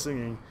convince to get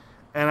singing.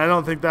 And I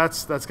don't think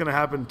that's going to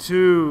happen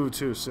too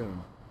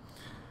soon.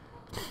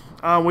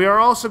 We are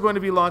also going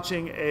to be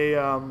launching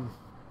a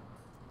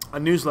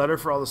newsletter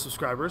for all the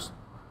subscribers.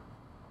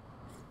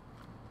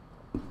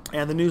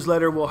 And the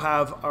newsletter will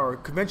have our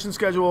convention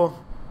schedule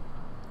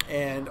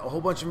and a whole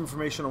bunch of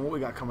information on what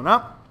we got coming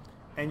up.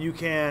 And you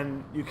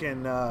can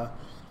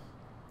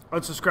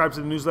unsubscribe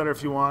to the newsletter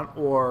if you want,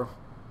 or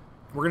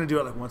we're going to do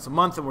it like once a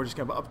month, and we're just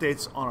going to have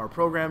updates on our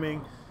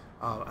programming.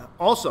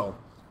 Also,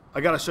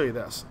 I got to show you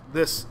this.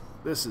 This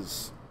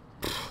is...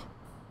 I'm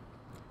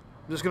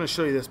just going to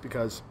show you this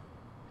because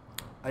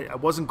I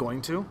wasn't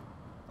going to.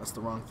 That's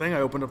the wrong thing.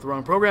 I opened up the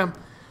wrong program.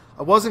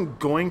 I wasn't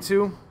going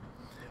to,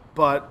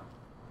 but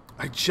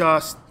I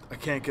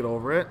can't get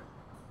over it.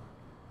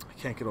 I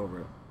can't get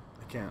over it.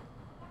 I can't.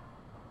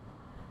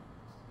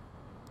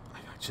 I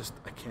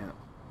can't.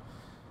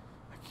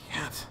 I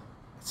can't.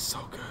 It's so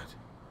good.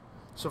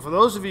 So for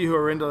those of you who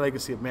are into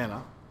Legacy of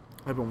Mana,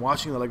 I've been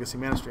watching the Legacy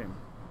Mana stream,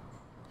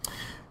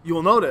 you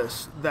will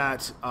notice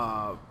that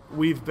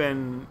we've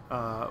been...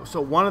 so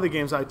one of the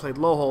games I played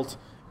Loholt,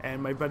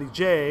 and my buddy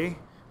Jay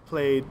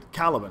played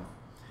Caliban.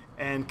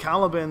 And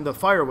Caliban, the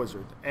Fire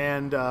Wizard.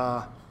 And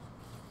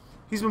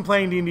he's been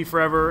playing D&D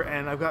forever,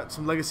 and I've got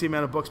some Legacy of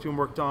Mana books being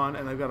worked on,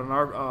 and I've got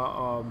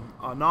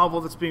a novel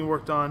that's being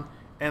worked on,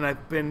 and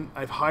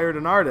I've hired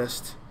an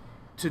artist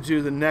to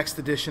do the next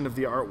edition of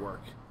the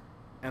artwork.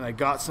 And I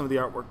got some of the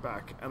artwork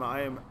back, and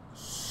I am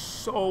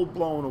so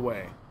blown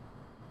away.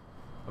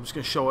 I'm just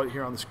going to show it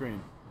here on the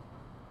screen.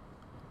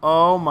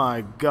 Oh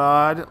my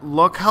God,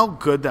 look how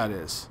good that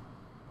is.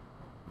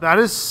 That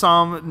is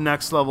some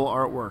next level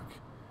artwork.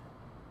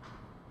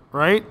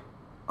 Right?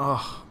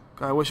 Oh,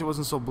 God, I wish it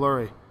wasn't so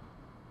blurry.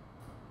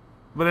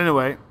 But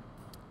anyway,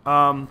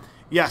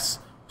 yes.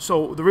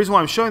 So the reason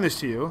why I'm showing this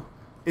to you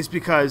is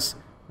because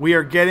we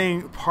are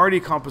getting party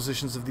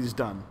compositions of these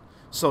done.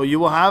 So you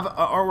will have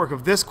artwork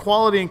of this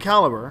quality and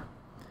caliber,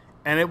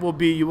 and it will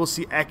be, you will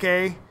see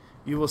Eke,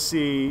 you will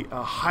see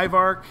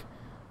Hivark,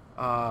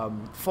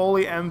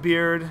 Foley M.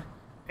 Beard,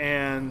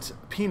 and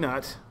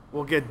Peanut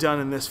will get done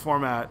in this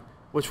format,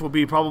 which will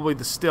be probably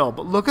the still.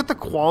 But look at the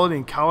quality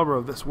and caliber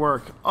of this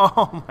work.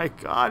 Oh my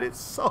God, it's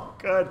so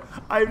good.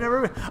 I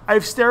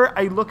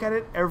look at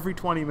it every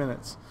 20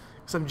 minutes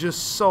because I'm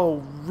just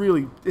so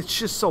it's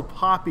just so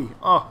poppy.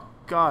 Oh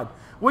God.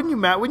 Wouldn't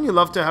you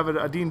love to have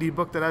a D&D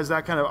book that has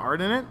that kind of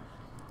art in it?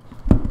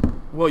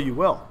 Well, you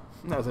will,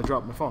 as I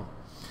drop my phone.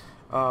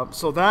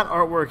 So that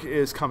artwork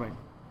is coming,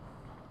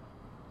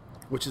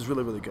 which is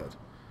really, really good.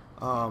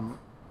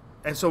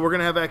 And so we're going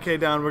to have Eke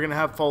down, we're going to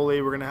have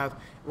Foley,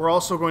 we're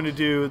also going to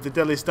do the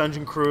Deadliest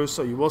Dungeon Cruise,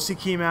 so you will see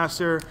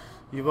Keymaster,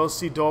 you will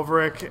see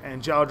Doverick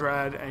and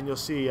Jowdrad, and you'll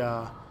see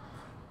all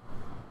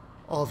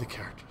the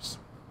characters.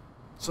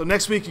 So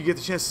next week you get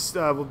the chance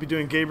to, we'll be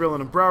doing Gabriel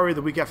and Embrawi.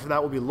 The week after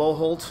that will be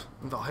Loholt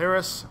and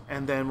Valharis,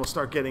 and then we'll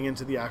start getting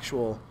into the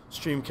actual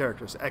stream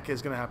characters. Eke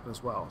is going to happen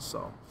as well,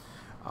 so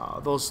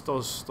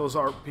those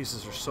art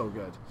pieces are so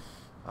good.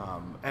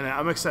 And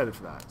I'm excited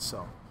for that,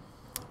 so...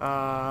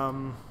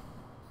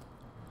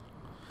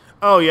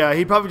 Oh yeah,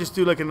 he'd probably just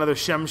do like another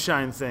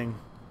Shemshine thing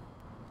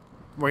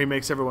where he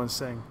makes everyone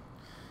sing.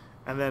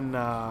 And then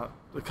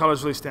the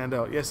colors really stand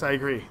out. Yes, I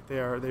agree. They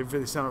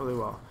really stand out really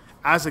well.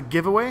 As a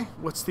giveaway,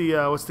 what's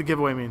the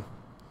giveaway mean?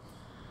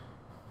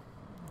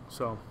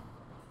 So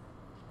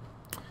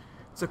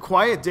it's a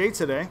quiet day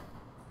today.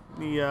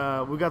 We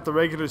got the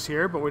regulars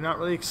here, but we're not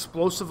really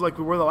explosive like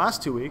we were the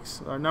last 2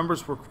 weeks. Our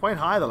numbers were quite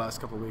high the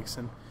last couple of weeks,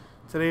 and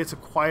today it's a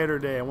quieter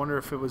day. I wonder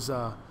if it was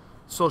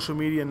social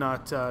media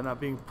not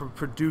being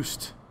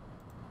produced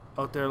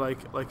out there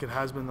like it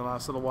has been the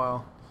last little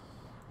while.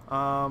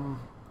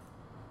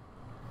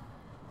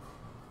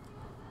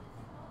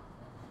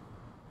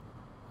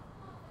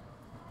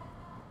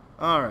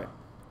 All right,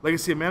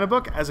 Legacy of Mana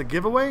book as a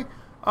giveaway.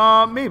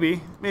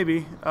 Maybe.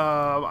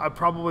 I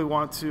probably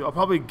want to. I'll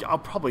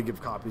probably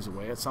give copies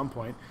away at some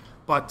point.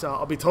 But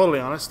I'll be totally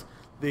honest.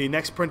 The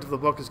next print of the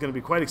book is going to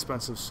be quite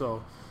expensive,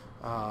 so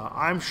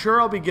I'm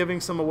sure I'll be giving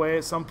some away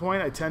at some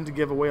point. I tend to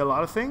give away a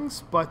lot of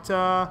things, but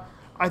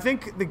I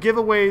think the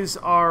giveaways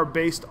are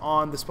based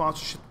on the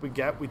sponsorship we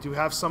get. We do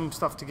have some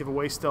stuff to give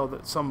away still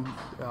that some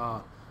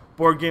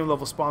board game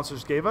level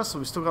sponsors gave us, so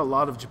we still got a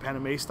lot of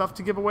Japanime stuff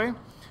to give away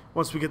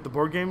once we get the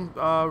board game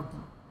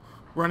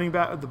running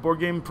back, the board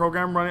game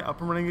program up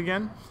and running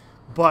again.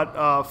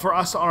 But for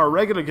us on our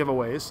regular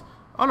giveaways,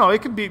 oh no,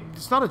 it could be.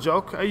 It's not a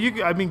joke. I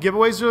mean,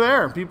 giveaways are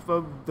there.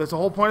 People, that's the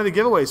whole point of the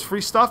giveaways.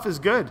 Free stuff is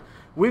good.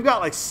 We've got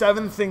like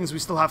 7 things we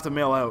still have to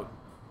mail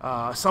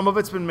out. Some of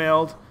it's been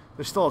mailed.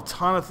 There's still a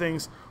ton of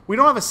things. We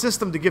don't have a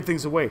system to give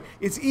things away.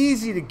 It's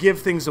easy to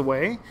give things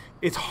away.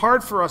 It's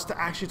hard for us to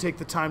actually take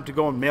the time to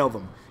go and mail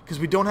them because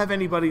we don't have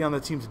anybody on the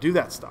team to do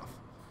that stuff.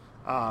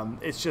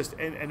 It's just,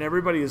 and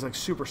everybody is like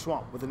super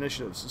swamped with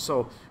initiatives.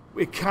 So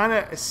it kind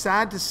of is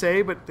sad to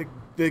say, but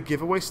the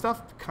giveaway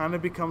stuff kind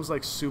of becomes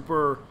like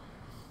super,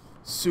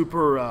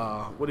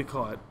 what do you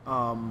call it?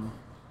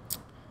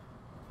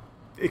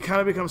 It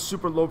kind of becomes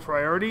super low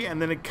priority, and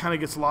then it kind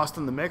of gets lost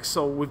in the mix.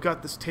 So we've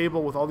got this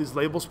table with all these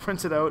labels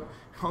printed out,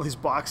 all these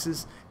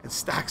boxes and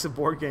stacks of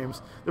board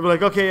games. They were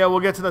like, okay, yeah, we'll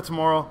get to that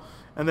tomorrow.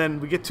 And then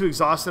we get too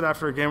exhausted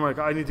after a game. We're like,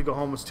 I need to go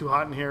home. It's too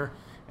hot in here.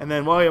 And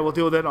then, well, yeah, we'll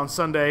deal with it on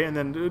Sunday. And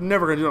then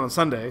never going to do it on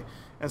Sunday.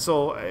 And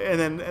so, and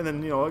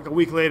then, you know, like a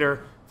week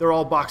later, they're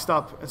all boxed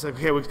up. It's like,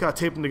 okay, we've got to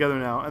tape them together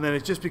now. And then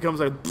it just becomes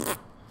like,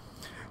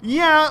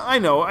 yeah, I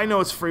know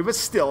it's free, but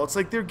still, it's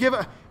like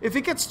if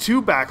it gets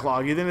too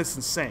backloggy, then it's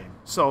insane.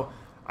 So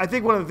I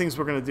think one of the things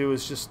we're going to do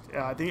is just,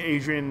 I think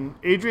Adrian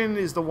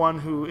is the one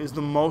who is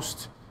the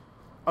most,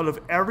 out of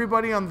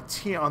everybody on the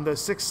team, on the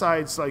 6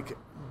 sides, like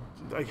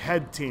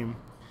head team,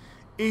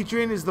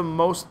 Adrian is the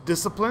most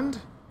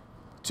disciplined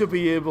to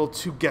be able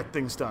to get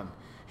things done.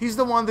 He's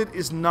the one that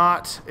is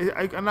not,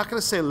 I'm not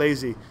going to say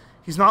lazy.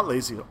 He's not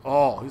lazy at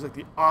all. He's like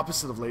the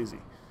opposite of lazy.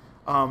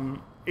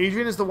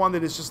 Adrian is the one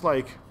that is just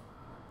like,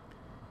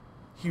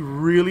 he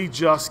really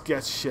just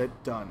gets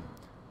shit done.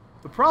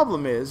 The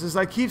problem is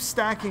I keep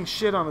stacking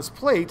shit on his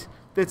plate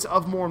that's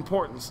of more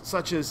importance,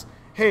 such as,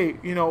 hey,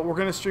 you know, we're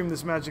going to stream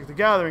this Magic the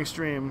Gathering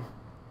stream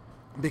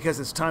because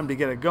it's time to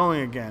get it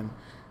going again.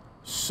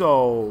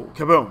 So,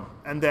 kaboom.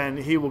 And then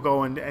he will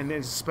go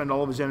and spend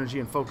all of his energy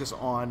and focus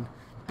on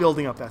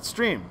building up that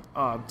stream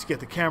to get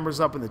the cameras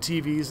up and the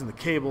TVs and the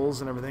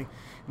cables and everything.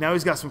 Now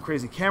he's got some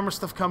crazy camera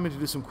stuff coming to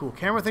do some cool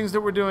camera things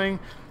that we're doing.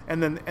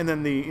 And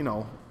then the, you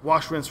know,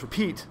 wash, rinse,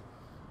 repeat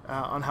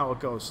on how it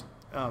goes.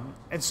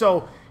 And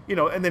so, you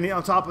know, and then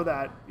on top of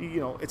that, you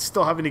know, it's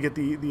still having to get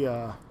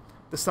the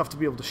stuff to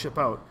be able to ship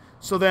out.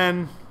 So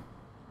then,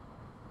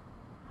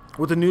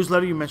 with the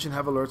newsletter, you mentioned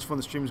have alerts for when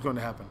the stream is going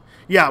to happen.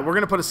 Yeah, we're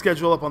going to put a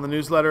schedule up on the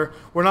newsletter.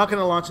 We're not going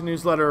to launch a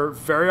newsletter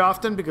very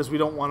often because we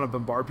don't want to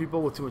bombard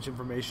people with too much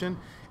information.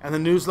 And the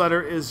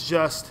newsletter is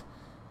just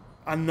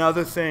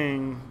another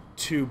thing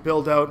to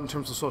build out in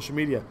terms of social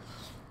media.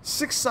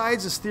 6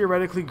 Sides is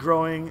theoretically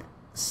growing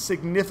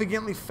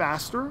significantly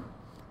faster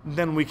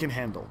than we can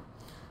handle.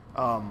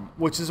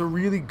 which is a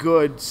really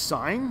good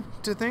sign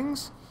to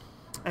things.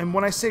 And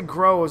when I say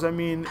grows, I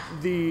mean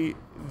the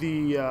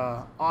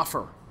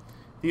offer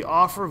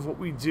of what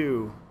we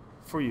do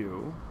for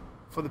you,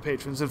 for the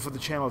patrons, and for the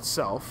channel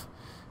itself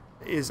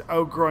is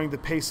outgrowing the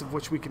pace of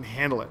which we can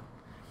handle it.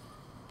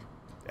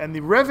 And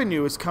the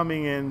revenue is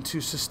coming in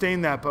to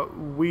sustain that, but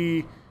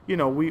we've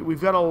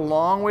got a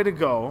long way to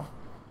go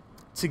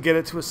to get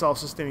it to a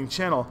self-sustaining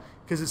channel,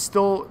 because it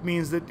still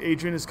means that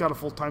Adrian has got a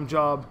full-time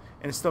job,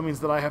 and it still means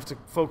that I have to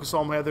focus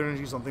all my other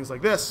energies on things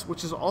like this,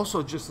 which is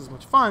also just as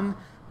much fun,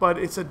 but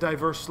it's a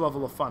diverse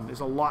level of fun. There's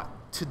a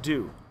lot to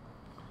do.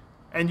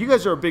 And you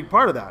guys are a big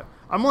part of that.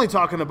 I'm only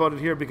talking about it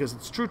here because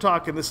it's True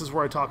Talk, and this is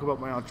where I talk about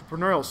my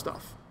entrepreneurial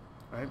stuff,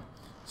 right?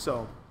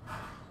 So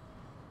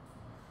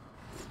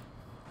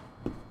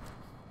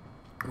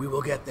we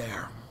will get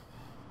there.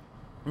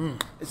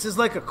 This is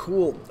like a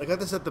cool, I got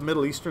this at the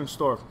Middle Eastern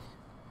store.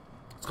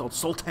 It's called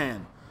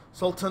Sultan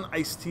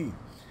iced tea.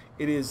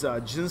 It is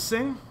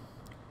ginseng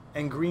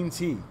and green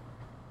tea.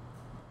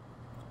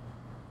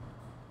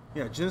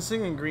 Yeah,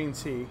 ginseng and green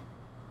tea.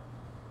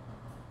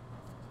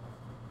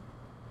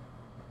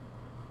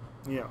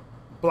 Yeah,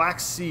 black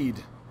seed,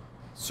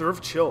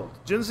 served chilled.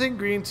 Ginseng,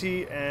 green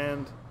tea,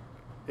 and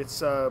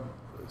it's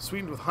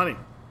sweetened with honey.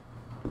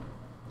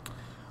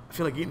 I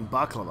feel like eating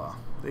baklava.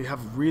 They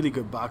have really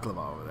good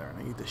baklava over there, and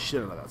I eat the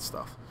shit out of that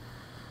stuff.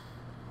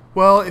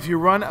 Well, if you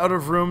run out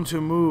of room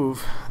to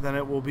move, then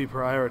it will be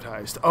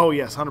prioritized. Oh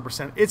yes,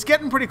 100%. It's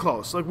getting pretty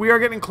close. Like, we are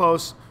getting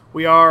close.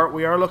 We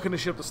are looking to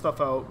ship the stuff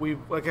out.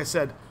 Like I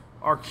said,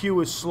 our queue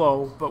is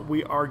slow, but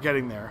we are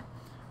getting there.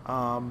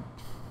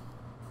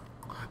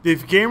 The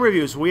game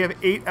reviews, we have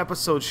 8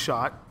 episodes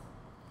shot,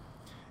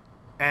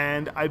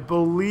 and I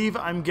believe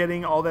I'm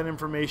getting all that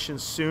information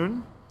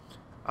soon.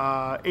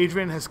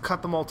 Adrian has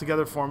cut them all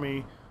together for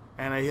me,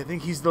 and I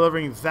think he's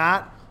delivering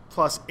that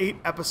plus 8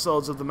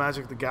 episodes of the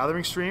Magic the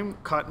Gathering stream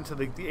cut into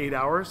the 8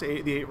 hours,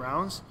 the 8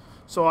 rounds.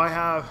 So I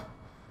have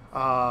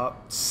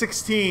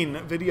 16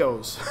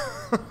 videos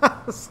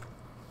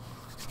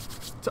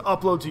to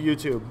upload to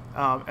YouTube,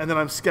 and then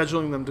I'm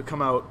scheduling them to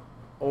come out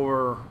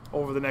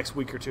over the next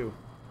week or two.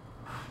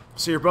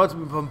 So you're about to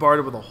be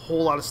bombarded with a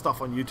whole lot of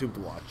stuff on YouTube to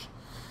watch.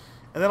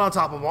 And then on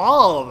top of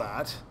all of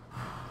that,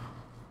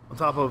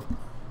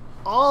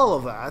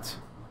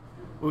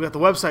 we've got the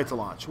website to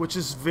launch, which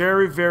is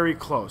very, very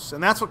close.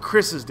 And that's what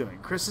Chris is doing.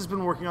 Chris has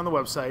been working on the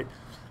website.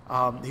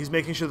 He's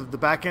making sure that the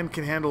back end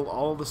can handle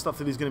all of the stuff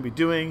that he's going to be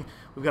doing.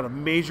 We've got a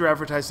major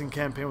advertising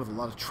campaign with a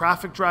lot of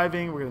traffic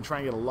driving. We're going to try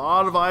and get a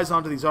lot of eyes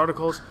onto these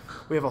articles.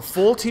 We have a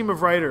full team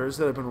of writers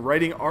that have been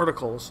writing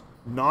articles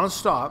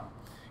nonstop,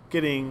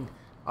 getting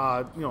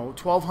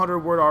 1,200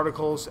 word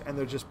articles, and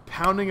they're just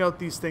pounding out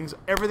these things.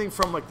 Everything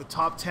from like the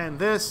top 10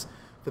 this,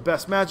 the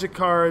best Magic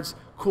cards,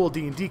 cool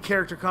D&D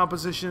character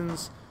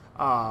compositions,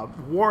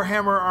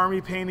 Warhammer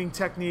army painting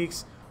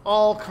techniques,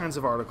 all kinds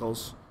of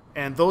articles.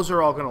 And those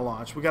are all going to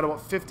launch. We got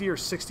about 50 or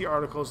 60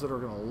 articles that are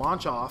going to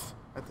launch off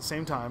at the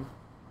same time.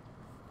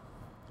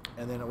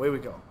 And then away we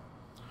go.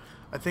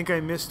 I think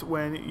I missed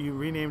when you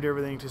renamed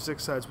everything to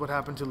Six Sides. What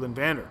happened to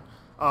Lynnvander?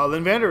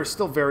 Lynnvander is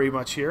still very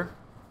much here.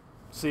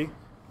 See?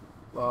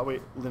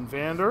 Wait,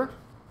 Lynnvander,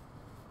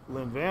 and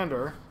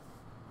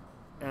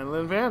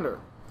Lynnvander.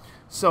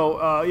 So,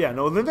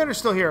 Lynnvander's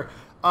still here.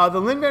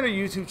 The Lynnvander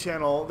YouTube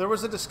channel, there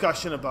was a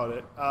discussion about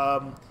it.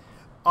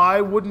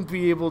 I wouldn't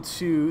be able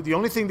to, the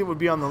only thing that would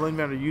be on the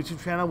Lynnvander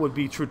YouTube channel would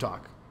be True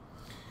Talk.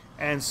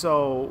 And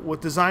so,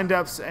 with Design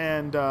Depths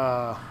and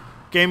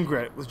Game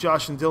Grit, with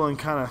Josh and Dylan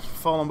kind of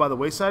falling by the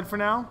wayside for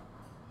now.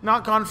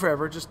 Not gone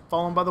forever, just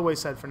falling by the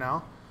wayside for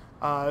now.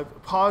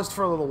 Paused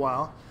for a little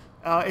while.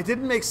 It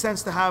didn't make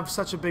sense to have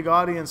such a big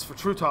audience for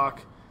True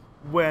Talk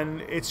when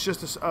it's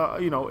just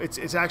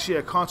it's actually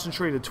a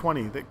concentrated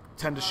 20 that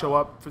tend to show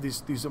up for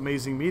these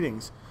amazing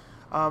meetings,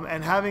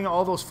 and having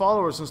all those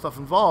followers and stuff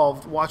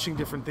involved, watching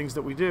different things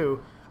that we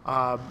do.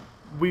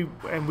 We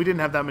didn't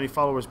have that many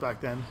followers back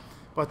then,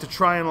 but to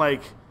try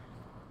and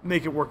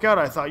make it work out,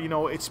 I thought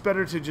it's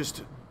better to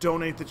just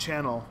donate the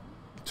channel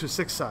to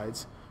Six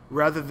Sides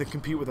rather than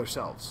compete with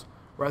ourselves,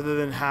 rather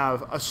than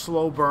have a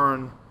slow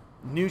burn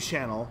new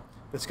channel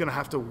that's going to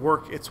have to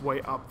work its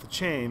way up the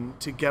chain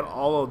to get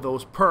all of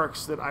those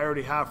perks that I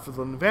already have for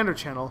the Lynnvander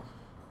channel,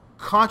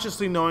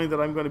 consciously knowing that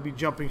I'm going to be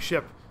jumping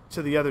ship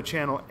to the other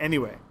channel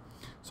anyway.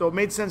 So it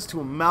made sense to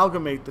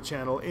amalgamate the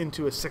channel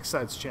into a Six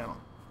Sides channel.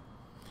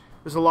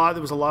 There was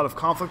a lot of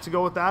conflict to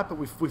go with that, but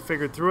we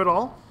figured through it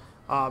all,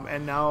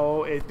 and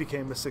now it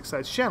became a Six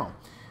Sides channel.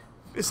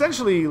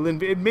 Essentially,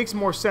 it makes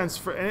more sense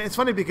and it's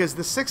funny because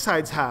the Six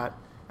Sides hat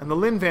and the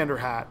Lynnvander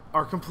hat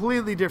are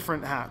completely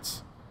different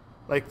hats.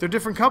 Like, they're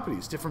different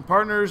companies, different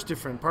partners,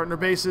 different partner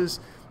bases.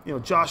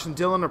 Josh and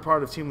Dylan are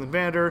part of Team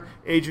Lynnvander.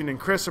 Adrian and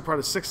Chris are part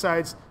of Six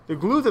Sides. The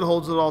glue that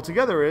holds it all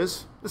together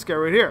is this guy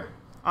right here.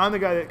 I'm the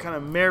guy that kind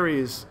of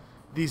marries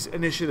these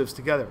initiatives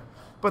together.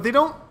 But they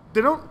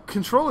don't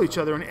control each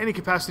other in any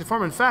capacity or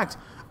form. In fact,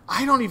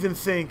 I don't even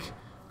think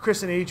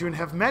Chris and Adrian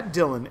have met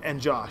Dylan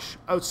and Josh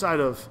outside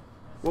of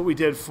what we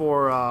did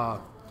for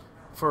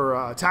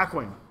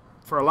Tackwing,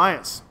 for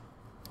Alliance.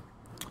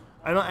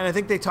 And I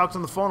think they talked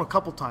on the phone a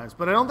couple times,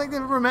 but I don't think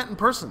they've ever met in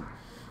person,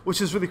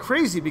 which is really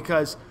crazy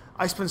because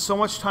I spend so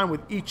much time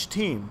with each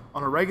team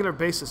on a regular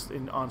basis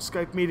on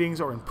Skype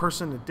meetings or in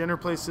person at dinner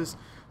places,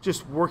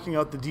 just working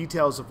out the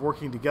details of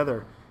working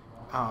together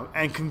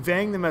and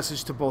conveying the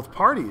message to both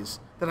parties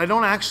that I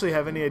don't actually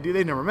have any idea.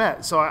 They've never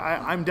met. So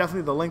I'm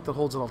definitely the link that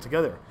holds it all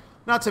together.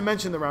 Not to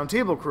mention the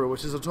roundtable crew,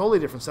 which is a totally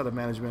different set of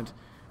management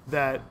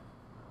that,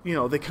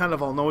 they kind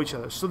of all know each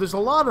other. So there's a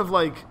lot of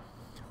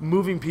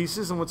moving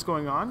pieces in what's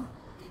going on.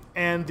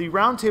 And the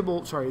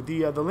roundtable,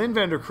 the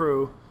Lynnvander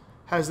crew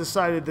has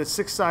decided that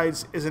Six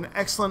Sides is an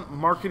excellent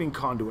marketing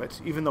conduit,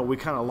 even though we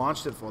kind of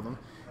launched it for them.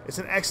 It's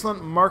an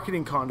excellent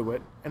marketing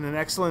conduit and an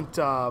excellent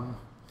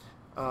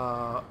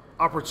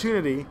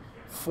opportunity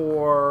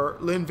for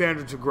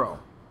Lynnvander to grow.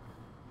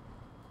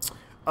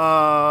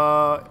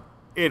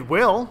 It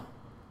will,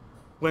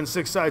 when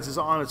Six Sides is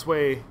on its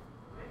way,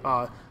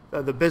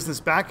 the business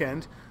back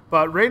end.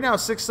 But right now,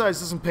 Six Sides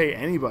doesn't pay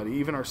anybody,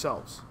 even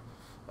ourselves.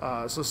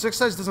 So Six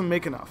Sides doesn't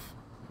make enough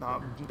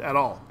at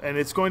all. And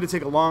it's going to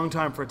take a long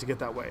time for it to get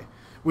that way.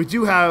 We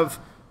do have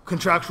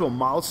contractual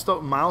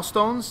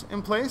milestones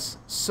in place.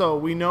 So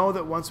we know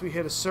that once we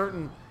hit a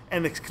certain,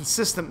 and it's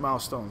consistent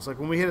milestones, like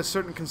when we hit a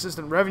certain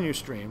consistent revenue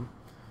stream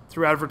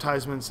through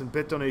advertisements and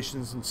bit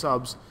donations and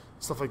subs,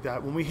 stuff like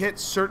that, when we hit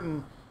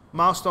certain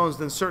milestones,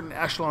 then certain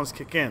echelons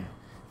kick in.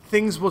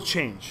 Things will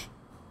change.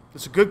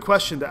 It's a good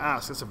question to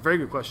ask. It's a very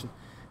good question.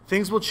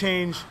 Things will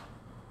change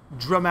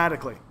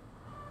dramatically.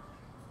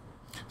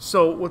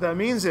 So what that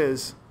means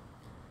is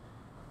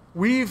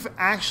we've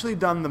actually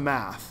done the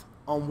math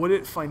on what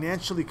it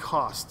financially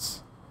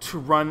costs to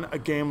run a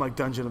game like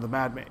Dungeon of the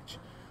Mad Mage.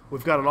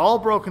 We've got it all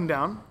broken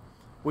down.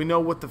 We know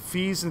what the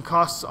fees and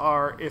costs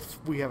are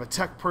if we have a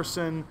tech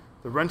person,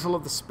 the rental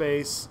of the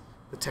space,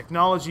 the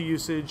technology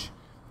usage,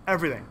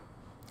 everything.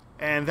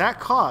 And that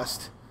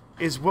cost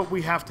is what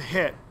we have to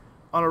hit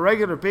on a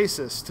regular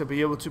basis to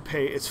be able to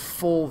pay its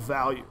full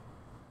value.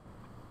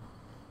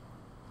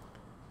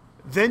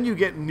 Then you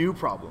get new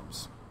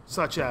problems,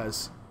 such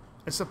as,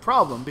 it's a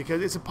problem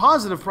because it's a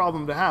positive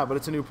problem to have, but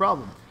it's a new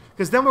problem.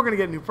 Because then we're going to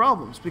get new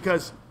problems.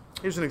 Because,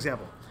 here's an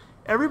example.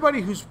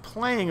 Everybody who's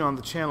playing on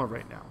the channel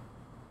right now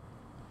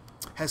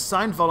has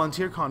signed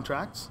volunteer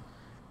contracts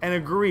and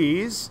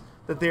agrees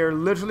that they are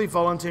literally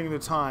volunteering their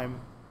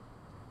time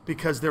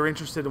because they're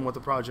interested in what the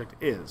project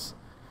is.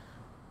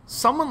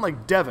 Someone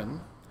like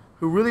Devin,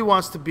 who really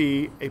wants to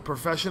be a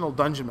professional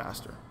dungeon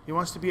master. He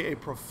wants to be a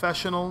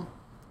professional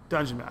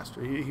dungeon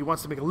master. He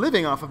wants to make a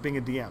living off of being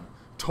a DM.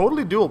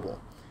 Totally doable.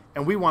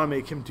 And we want to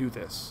make him do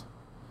this.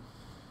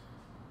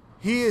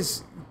 He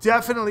is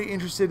definitely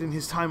interested in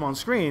his time on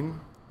screen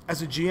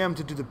as a GM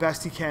to do the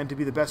best he can to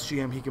be the best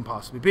GM he can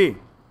possibly be.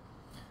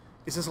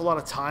 Is this a lot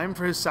of time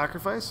for his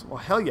sacrifice? Well,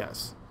 hell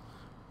yes.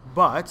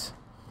 But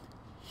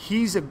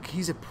he's a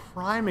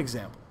prime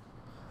example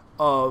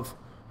of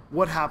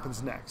what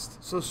happens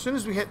next. So as soon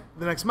as we hit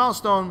the next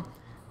milestone,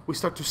 we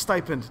start to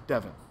stipend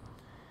Devin.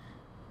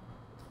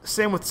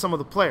 Same with some of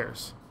the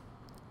players.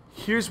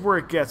 Here's where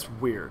it gets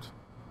weird.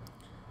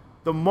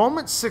 The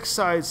moment Six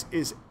Sides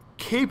is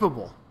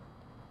capable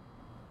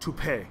to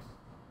pay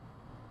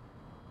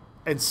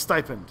and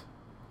stipend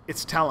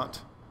its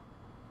talent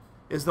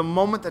is the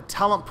moment the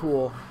talent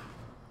pool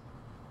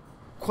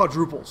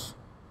quadruples,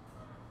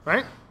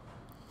 right?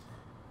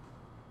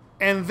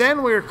 And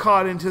then we're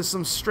caught into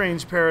some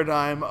strange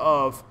paradigm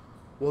of,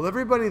 well,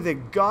 everybody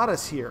that got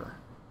us here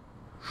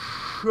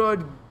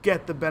should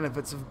get the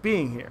benefits of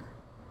being here.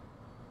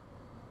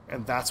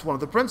 And that's one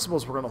of the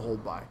principles we're going to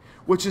hold by,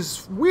 which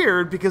is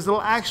weird because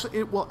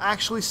it will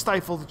actually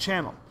stifle the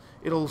channel.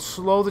 It'll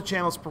slow the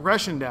channel's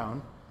progression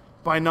down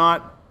by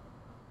not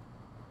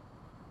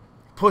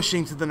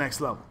pushing to the next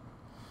level.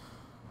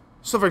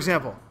 So, for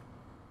example,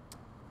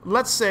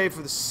 let's say,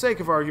 for the sake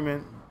of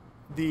argument,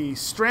 the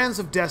Strands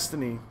of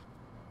Destiny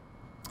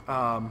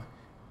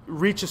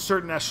reach a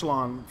certain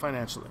echelon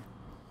financially.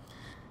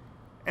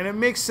 And it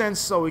makes sense,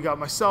 so we got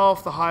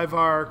myself, the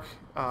Hivearch,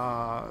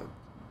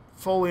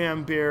 Foley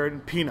M. Beard,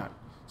 and Peanut.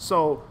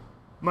 So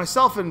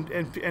myself and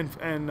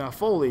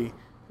Foley,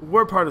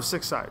 we're part of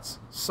Six Sides.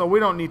 So we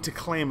don't need to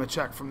claim a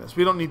check from this.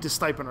 We don't need to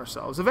stipend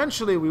ourselves.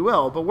 Eventually we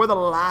will, but we're the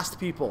last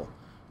people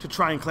to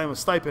try and claim a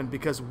stipend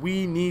because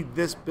we need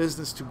this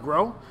business to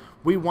grow.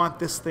 We want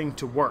this thing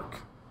to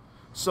work.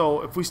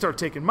 So if we start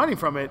taking money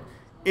from it,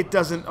 it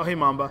doesn't, oh hey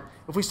Mamba,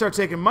 if we start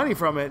taking money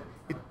from it,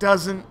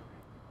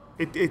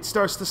 it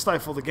starts to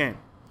stifle the game.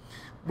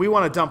 We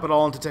want to dump it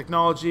all into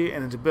technology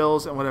and into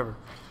bills and whatever.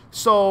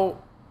 So,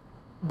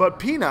 but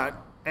Peanut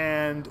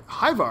and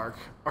Hivearch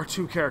are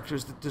two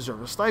characters that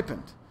deserve a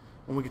stipend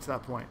when we get to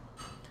that point.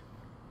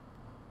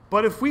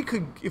 But if we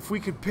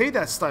could pay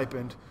that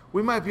stipend,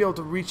 we might be able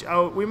to reach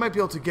out, we might be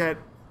able to get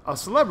a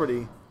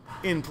celebrity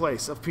in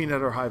place of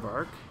Peanut or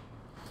Hivearch,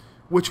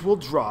 which will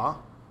draw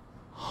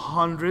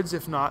hundreds,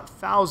 if not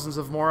thousands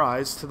of more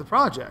eyes to the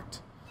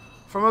project.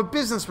 From a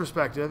business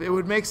perspective, it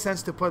would make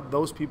sense to put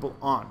those people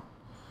on.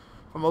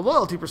 From a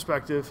loyalty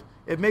perspective,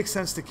 it makes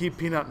sense to keep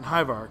Peanut and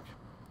Hivearch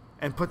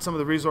and put some of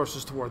the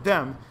resources toward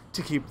them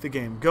to keep the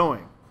game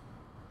going.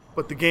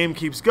 But the game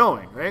keeps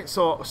going, right?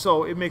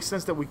 So it makes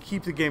sense that we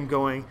keep the game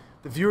going,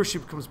 the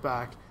viewership comes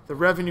back, the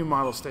revenue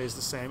model stays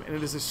the same, and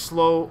it is a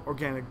slow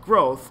organic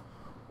growth.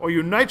 Or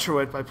you nitro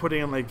it by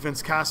putting in like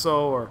Vince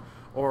Casso,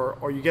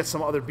 or you get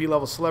some other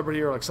B-level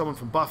celebrity, or like someone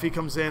from Buffy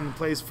comes in and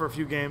plays for a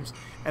few games,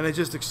 and it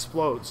just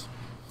explodes.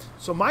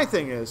 So my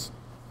thing is,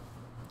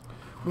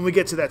 when we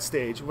get to that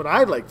stage, what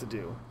I'd like to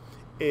do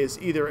is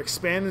either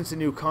expand into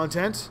new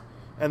content,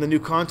 and the new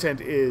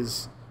content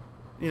is,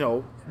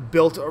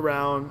 built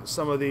around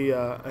some of the,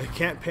 I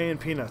can't pay in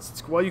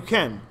peanuts. Well, you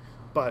can,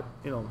 but,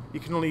 you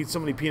can only eat so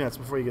many peanuts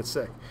before you get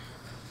sick.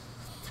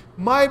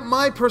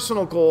 My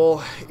personal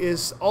goal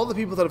is all the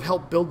people that have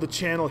helped build the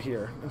channel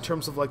here, in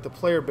terms of like the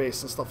player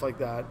base and stuff like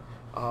that,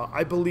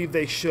 I believe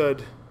they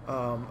should,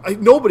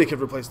 nobody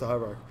could replace the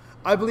Hierarch.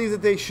 I believe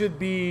that they should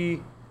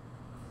be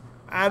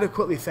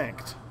adequately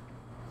thanked.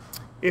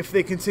 If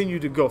they continue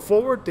to go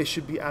forward, they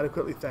should be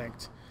adequately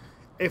thanked.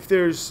 If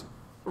there's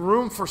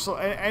room for,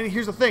 and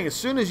here's the thing, as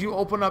soon as you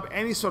open up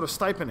any sort of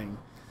stipending,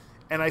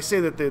 and I say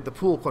that the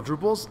pool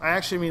quadruples, I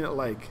actually mean it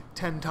like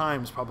 10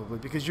 times probably,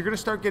 because you're going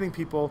to start getting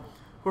people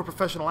who are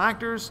professional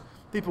actors,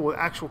 people with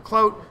actual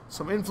clout,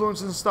 some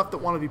influences and stuff that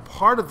want to be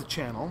part of the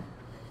channel,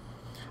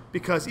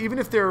 because even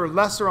if they're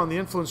lesser on the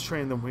influence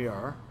train than we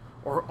are,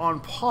 or on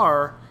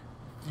par,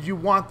 you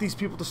want these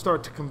people to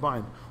start to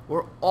combine.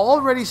 We're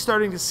already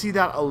starting to see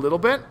that a little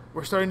bit.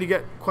 We're starting to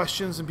get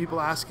questions and people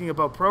asking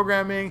about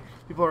programming.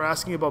 People are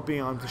asking about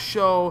being on the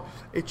show.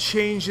 It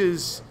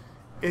changes.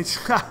 It's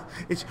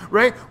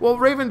right. Well,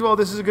 Ravendwell,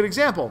 this is a good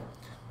example.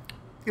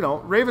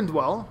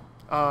 Ravendwell,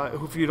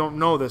 if you don't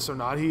know this or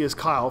not, he is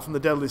Kyle from the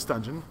Deadliest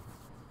Dungeon.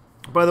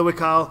 By the way,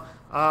 Kyle,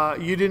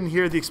 you didn't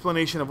hear the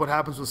explanation of what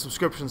happens with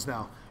subscriptions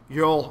now.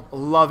 You'll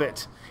love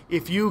it.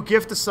 If you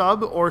gift a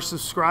sub or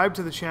subscribe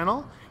to the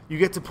channel, you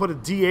get to put a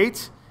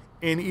D8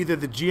 in either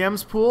the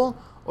GM's pool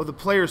or the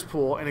player's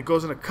pool, and it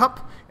goes in a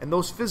cup, and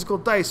those physical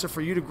dice are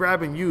for you to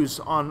grab and use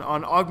on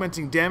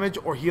augmenting damage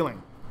or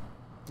healing.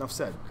 Enough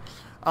said.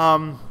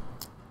 I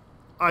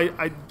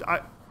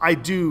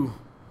do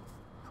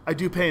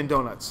pay in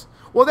donuts.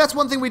 Well, that's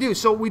one thing we do.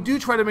 So we do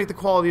try to make the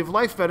quality of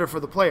life better for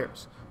the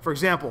players. For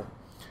example,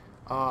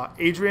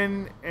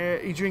 Adrian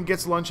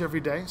gets lunch every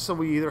day, so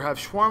we either have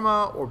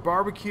shawarma or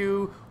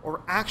barbecue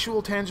or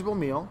actual tangible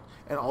meal,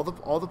 and all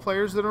the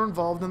players that are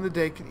involved in the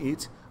day can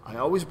eat. I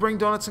always bring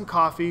donuts and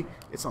coffee.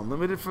 It's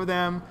unlimited for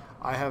them.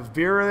 I have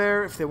beer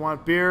there if they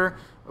want beer.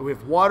 We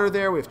have water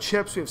there. We have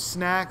chips. We have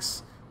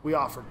snacks. We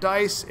offer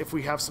dice. If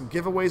we have some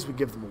giveaways, we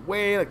give them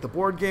away. Like the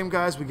board game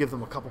guys, we give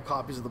them a couple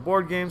copies of the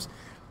board games.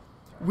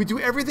 We do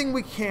everything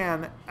we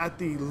can at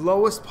the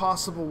lowest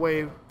possible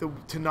way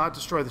to not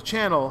destroy the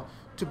channel,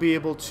 to be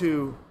able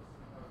to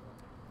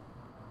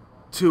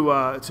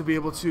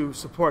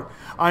support.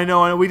 I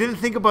know we didn't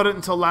think about it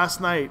until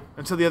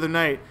the other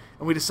night,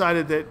 and we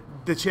decided that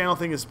the channel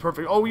thing is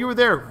perfect. Oh, you were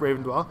there,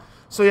 Ravendwell.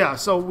 So yeah,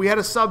 so we had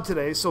a sub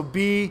today. So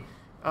B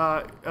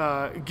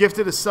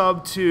gifted a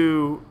sub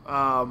to.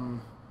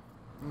 I'm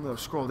gonna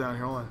scroll down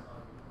here. Hold on.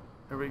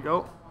 There we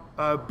go.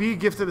 B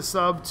gifted a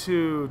sub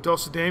to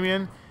Dose of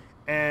Damien,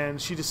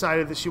 and she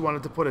decided that she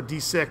wanted to put a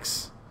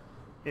D6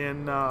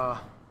 in. Why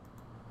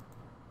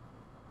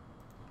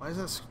is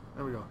this?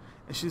 There we go.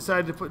 And she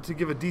decided to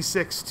give a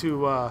D6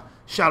 to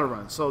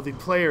Shadowrun. So the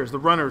players, the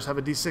runners, have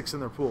a D6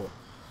 in their pool.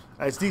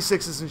 It's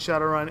D6s in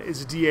Shadowrun.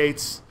 It's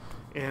D8s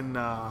in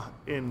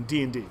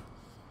D&D.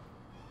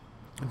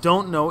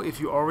 Don't know if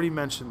you already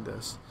mentioned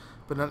this,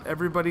 but not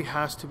everybody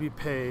has to be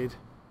paid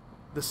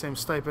the same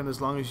stipend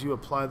as long as you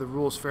apply the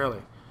rules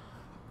fairly.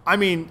 I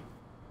mean,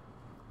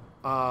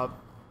 a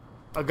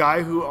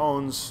guy who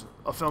owns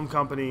a film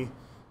company,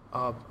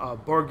 a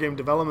board game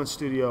development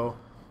studio,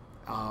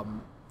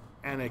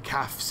 and a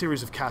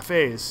series of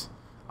cafes,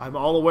 I'm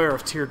all aware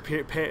of tiered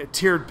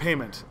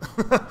payment.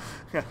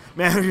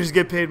 Managers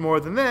get paid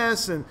more than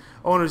this, and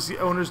owners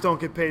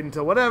don't get paid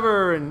until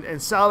whatever, and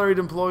salaried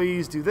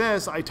employees do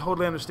this. I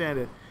totally understand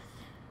it.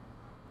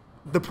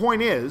 The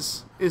point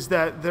is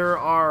that there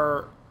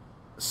are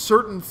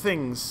certain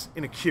things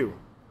in a queue,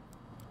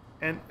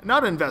 and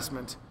not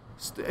investment.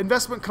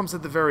 Investment comes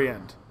at the very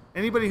end.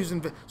 Anybody who's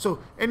so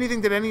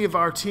anything that any of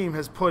our team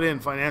has put in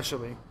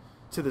financially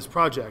to this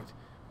project,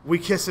 we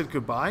kiss it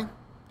goodbye,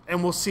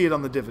 and we'll see it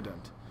on the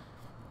dividend.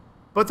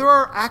 But there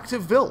are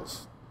active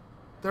bills.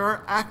 There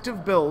are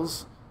active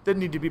bills that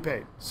need to be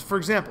paid. So for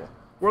example,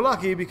 we're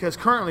lucky because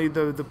currently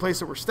the place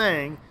that we're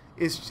staying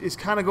is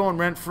kind of going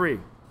rent-free,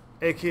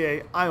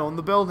 aka I own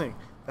the building.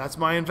 That's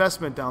my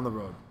investment down the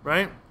road,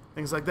 right?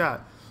 Things like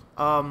that.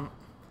 I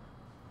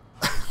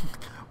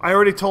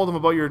already told them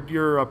about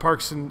your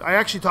parks, and I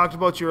actually talked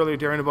about you earlier,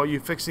 Darren, about you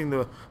fixing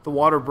the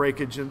water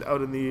breakage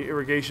out in the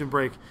irrigation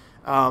break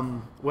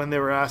when they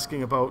were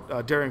asking about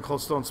Darren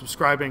Coldstone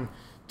subscribing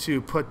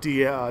to put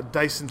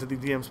dice into the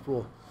DM's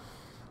pool.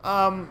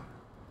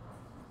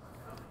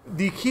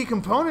 The key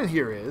component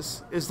here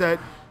is that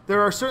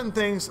there are certain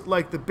things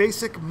like the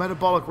basic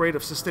metabolic rate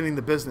of sustaining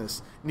the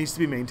business needs to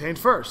be maintained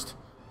first.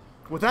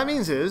 What that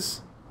means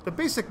is The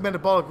basic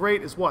metabolic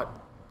rate is what?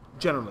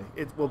 Generally,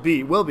 it will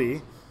be,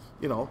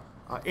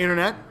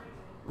 internet,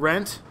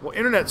 rent. Well,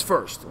 internet's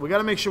first. We got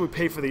to make sure we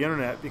pay for the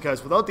internet,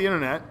 because without the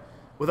internet,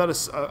 without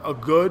a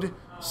good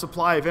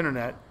supply of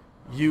internet,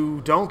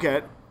 you don't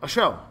get a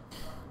show.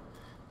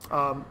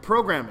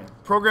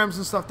 Programs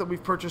and stuff that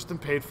we've purchased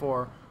and paid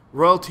for,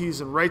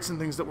 royalties and rights and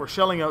things that we're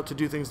shelling out to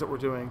do things that we're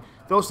doing,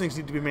 those things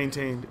need to be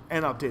maintained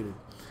and updated.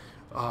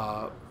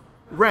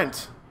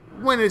 Rent,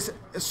 when it's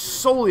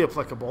solely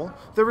applicable,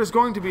 there is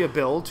going to be a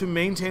bill to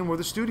maintain where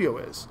the studio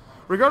is.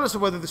 Regardless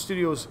of whether the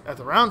studio is at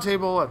the Round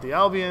Table, at the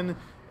Albion,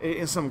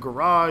 in some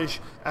garage,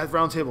 at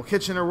Round Table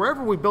Kitchen, or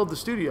wherever we build the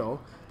studio,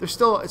 it's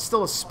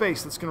still a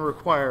space that's going to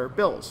require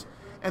bills.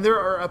 And there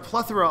are a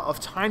plethora of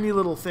tiny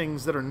little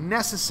things that are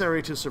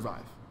necessary to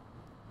survive.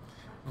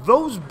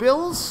 Those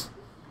bills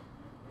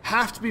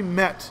have to be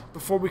met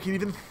before we can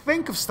even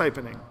think of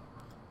stipending.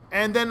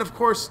 And then, of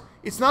course,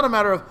 it's not a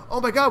matter of, oh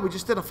my God, we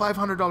just did a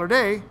 $500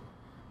 day,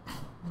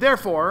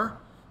 therefore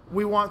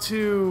we just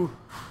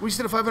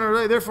did a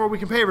 $500 day, therefore we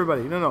can pay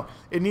everybody. No.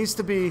 It needs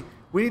to be,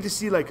 we need to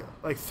see like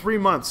 3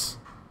 months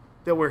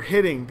that we're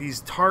hitting these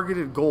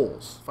targeted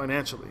goals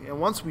financially. And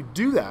once we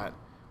do that,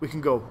 we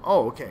can go,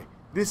 oh, okay,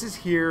 this is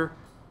here.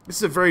 This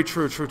is a very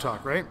true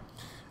talk, right?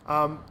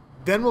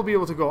 Then we'll be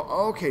able to go,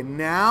 okay,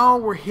 now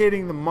we're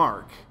hitting the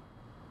mark.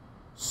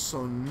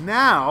 So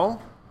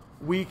now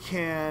we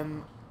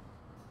can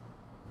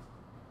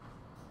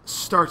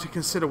start to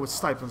consider what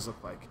stipends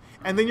look like.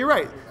 And then you're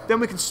right. Then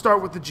we can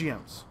start with the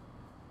GMs.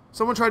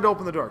 Someone tried to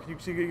open the door. Can you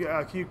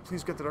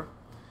please get the door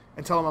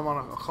and tell them I'm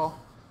on a call?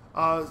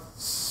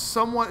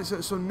 So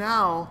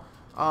now,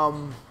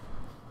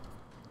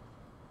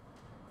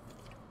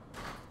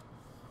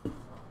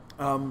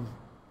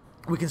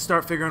 we can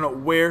start figuring out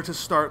where to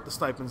start the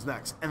stipends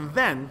next. And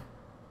then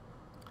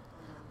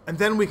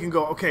we can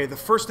go, okay, the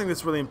first thing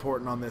that's really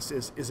important on this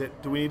is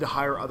do we need to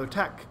hire other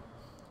tech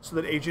so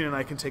that Adrian and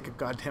I can take a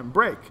goddamn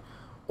break?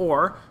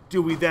 Or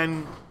do we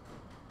then,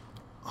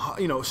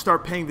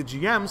 start paying the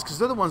GMs, because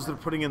they're the ones that are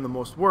putting in the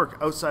most work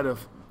outside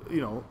of,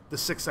 the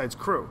Six Sides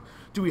crew?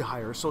 Do we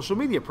hire a social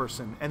media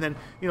person? And then,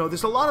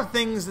 there's a lot of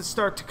things that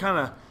start to kind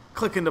of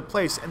click into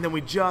place, and then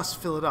we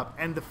just fill it up.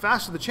 And the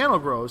faster the channel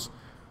grows,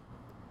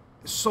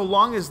 so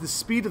long as the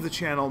speed of the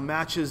channel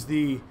matches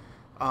the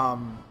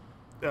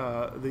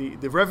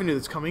revenue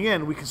that's coming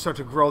in, we can start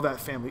to grow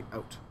that family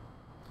out.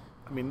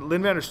 I mean,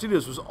 Lynnvander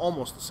Studios was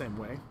almost the same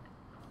way,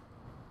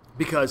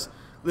 because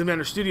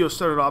Lynnvander Studios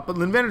started off, but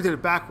Lynnvander did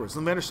it backwards.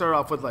 Lynnvander started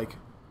off with like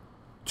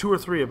 2 or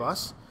 3 of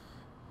us,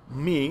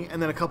 me,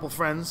 and then a couple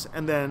friends,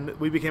 and then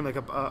we became like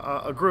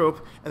a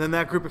group, and then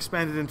that group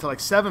expanded into like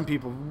 7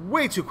 people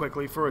way too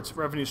quickly for its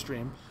revenue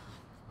stream.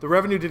 The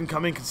revenue didn't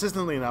come in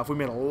consistently enough. We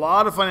made a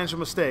lot of financial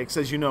mistakes,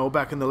 as you know,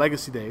 back in the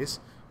legacy days,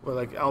 where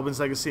like Albin's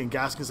Legacy and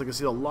Gaskin's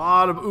Legacy, a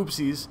lot of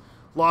oopsies,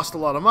 lost a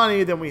lot of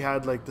money. Then we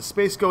had like the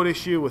Space Goat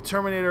issue with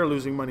Terminator,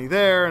 losing money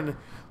there, and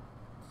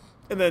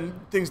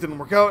then things didn't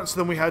work out, and so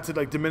then we had to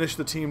like diminish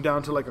the team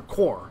down to like a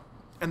core.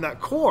 And that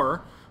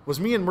core was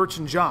me and Merch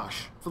and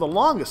Josh for the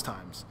longest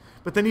times.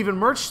 But then even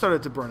Merch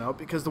started to burn out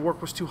because the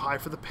work was too high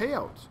for the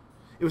payout.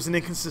 It was an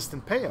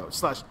inconsistent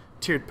payout /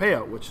 tiered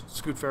payout, which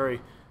Scoot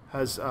Ferry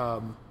has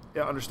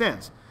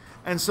understands.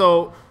 And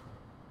so,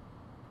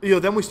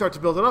 then we start to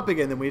build it up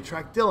again. Then we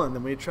attract Dylan.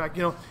 Then we attract,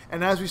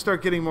 and as we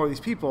start getting more of these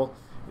people,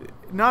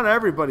 not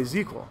everybody's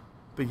equal.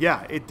 But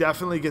yeah, it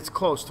definitely gets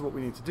close to what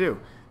we need to do.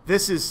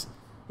 This is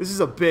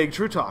a big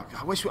true talk.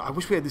 I wish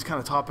we had these kind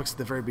of topics at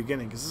the very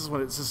beginning, because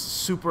this is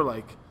super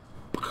like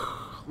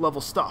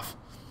level stuff.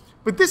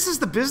 But this is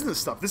the business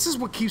stuff. This is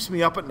what keeps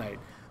me up at night.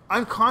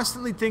 I'm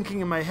constantly thinking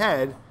in my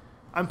head.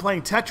 I'm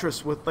playing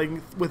Tetris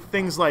with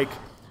things like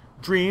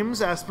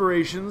dreams,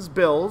 aspirations,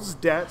 bills,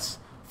 debts,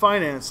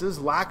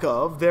 finances, lack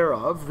of,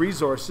 thereof,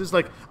 resources.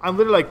 Like I'm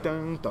literally like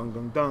dun dun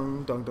dun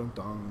dun dun dun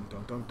dun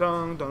dun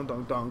dun dun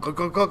dun dun dun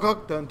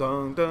dun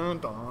dun dun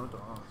dun.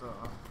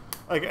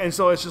 Like, and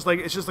so it's just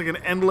like an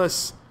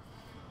endless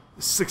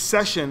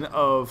succession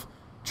of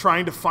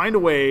trying to find a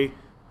way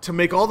to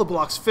make all the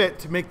blocks fit,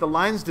 to make the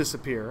lines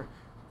disappear,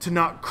 to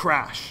not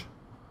crash.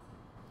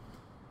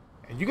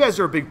 And you guys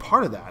are a big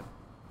part of that.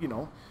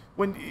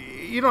 When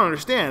you don't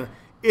understand,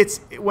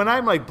 it's when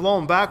I'm like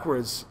blown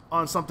backwards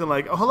on something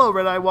like, oh, hello,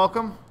 Red Eye,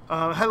 welcome.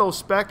 Hello,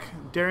 Spec.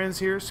 Darian's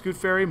here. Scoot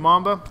Ferry,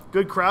 Mamba.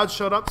 Good crowd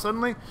showed up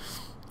suddenly.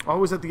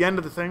 Always at the end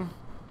of the thing,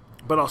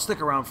 but I'll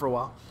stick around for a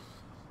while.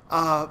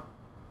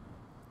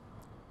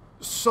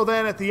 So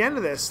then at the end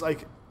of this,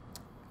 like,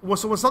 when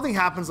something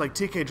happens, like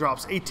TK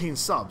drops 18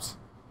 subs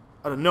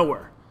out of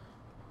nowhere,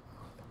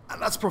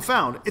 and that's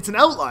profound. It's an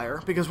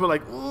outlier because we're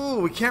like, ooh,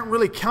 we can't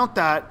really count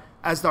that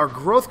as our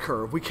growth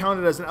curve. We count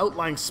it as an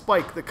outlying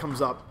spike that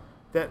comes up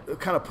that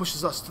kind of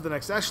pushes us to the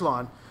next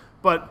echelon.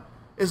 But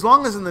as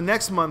long as in the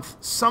next month,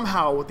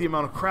 somehow with the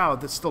amount of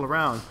crowd that's still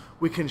around,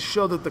 we can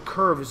show that the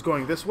curve is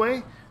going this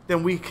way,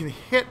 then we can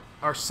hit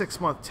our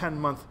 6-month,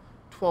 10-month,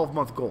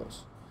 12-month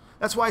goals.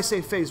 That's why I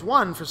say phase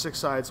 1 for Six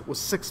Sides was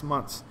 6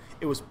 months.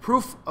 It was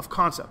proof of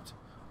concept.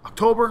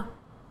 October,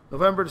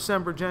 November,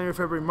 December, January,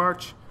 February,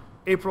 March,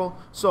 April.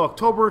 So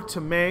October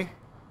to May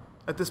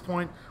at this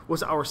point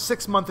was our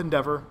 6-month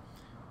endeavor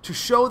to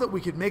show that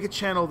we could make a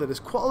channel that is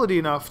quality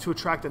enough to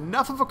attract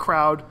enough of a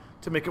crowd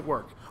to make it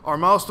work. Our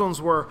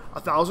milestones were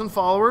 1,000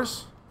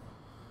 followers,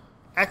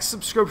 X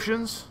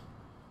subscriptions,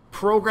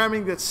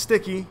 programming that's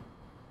sticky,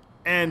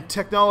 and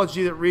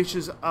technology that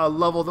reaches a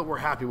level that we're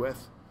happy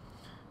with.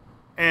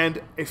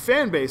 And a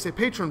fan base, a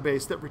patron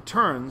base that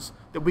returns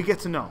that we get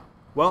to know.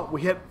 Well,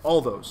 we hit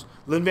all those.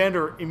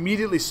 Lynnvander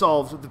immediately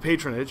solved the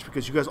patronage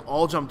because you guys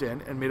all jumped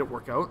in and made it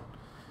work out.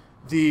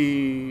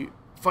 The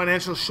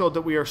financials showed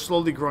that we are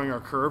slowly growing our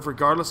curve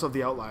regardless of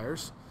the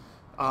outliers.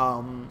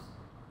 I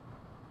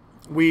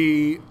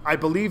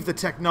believe the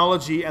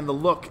technology and the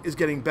look is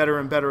getting better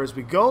and better as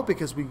we go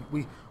because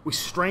we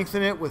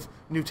strengthen it with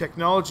new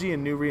technology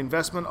and new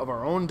reinvestment of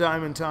our own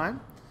dime and time.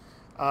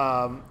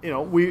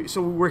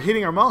 So we're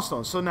hitting our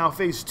milestones. So now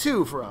phase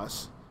 2 for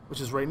us,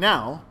 which is right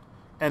now,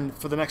 and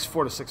for the next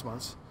 4 to 6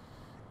 months,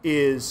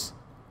 is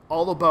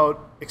all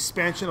about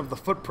expansion of the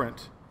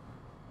footprint.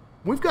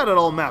 We've got it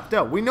all mapped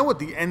out. We know what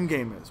the end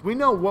game is. We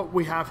know what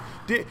we have.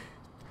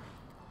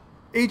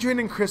 Adrian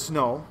and Chris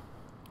know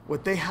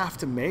what they have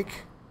to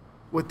make,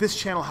 what this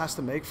channel has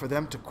to make for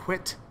them to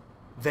quit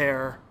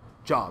their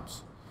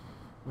jobs.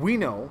 We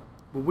know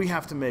what we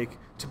have to make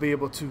to be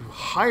able to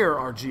hire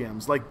our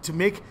GMs, like to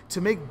make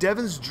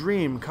Devin's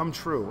dream come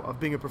true of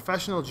being a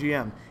professional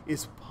GM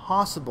is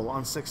possible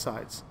on 6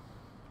 sides.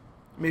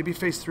 Maybe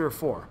phase 3 or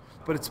 4,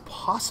 but it's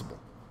possible.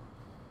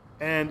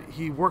 And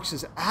he works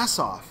his ass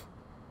off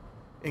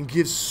and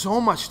gives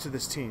so much to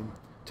this team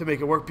to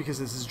make it work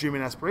because it's his dream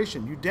and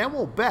aspiration. You damn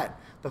well bet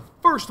the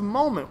first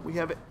moment we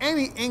have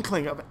any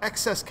inkling of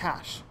excess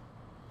cash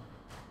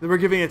that we're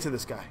giving it to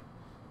this guy.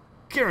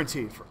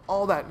 Guaranteed for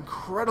all that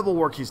incredible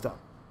work he's done.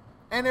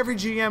 And every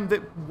GM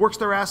that works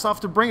their ass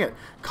off to bring it.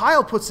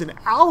 Kyle puts in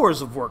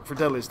hours of work for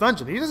Deadliest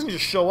Dungeon. He doesn't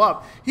just show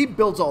up. He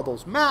builds all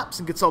those maps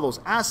and gets all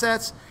those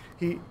assets.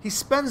 He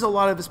spends a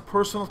lot of his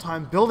personal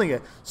time building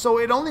it. So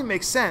it only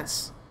makes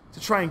sense to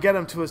try and get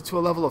him to a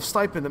level of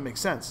stipend that makes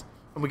sense.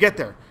 And we get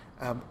there.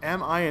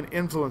 Am I an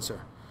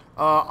influencer?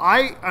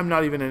 I'm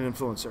not even an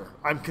influencer.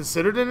 I'm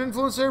considered an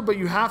influencer, but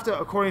you have to,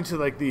 according to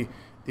like the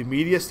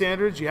media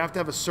standards, you have to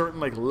have a certain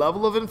like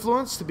level of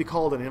influence to be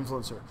called an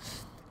influencer.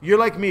 You're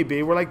like me,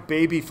 B. We're like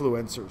baby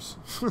influencers.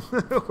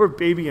 We're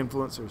baby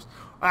influencers.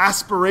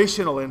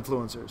 Aspirational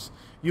influencers.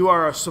 You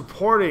are a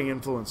supporting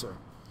influencer.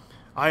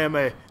 I am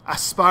a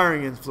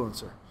aspiring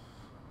influencer.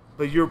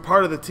 But you're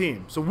part of the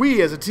team. So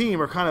we as a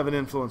team are kind of an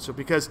influencer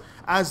because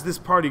as this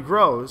party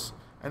grows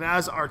and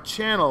as our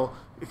channel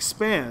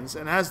expands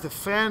and as the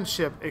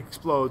fanship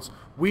explodes,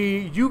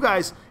 you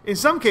guys, in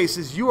some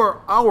cases, you are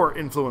our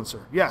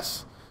influencer.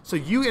 Yes. So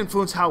you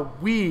influence how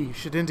we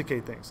should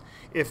indicate things.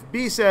 If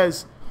B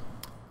says,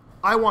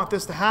 I want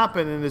this to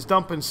happen and is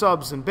dumping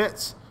subs and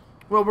bits,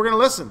 well, we're going to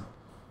listen.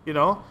 You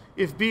know,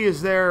 if B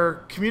is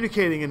there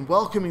communicating and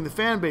welcoming the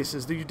fan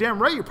bases, then you're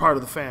damn right you're part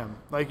of the fam.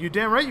 Like, you're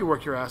damn right you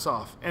work your ass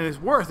off. And it's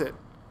worth it.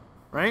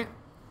 Right?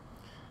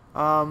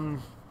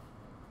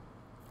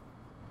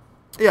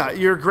 Yeah,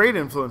 you're a great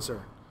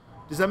influencer.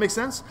 Does that make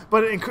sense?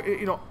 But,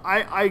 you know,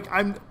 I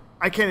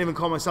can't even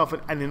call myself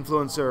an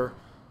influencer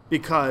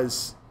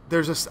because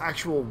there's this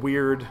actual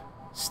weird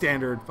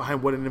standard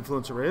behind what an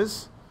influencer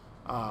is.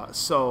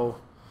 So,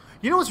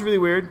 you know what's really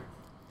weird?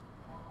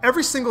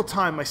 Every single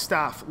time my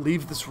staff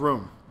leave this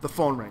room, the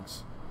phone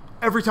rings.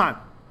 Every time.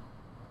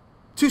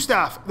 2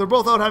 staff, they're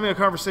both out having a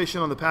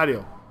conversation on the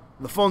patio.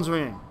 And the phone's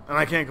ringing, and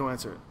I can't go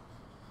answer it.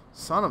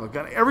 Son of a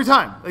gun. Every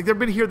time. Like, they've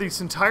been here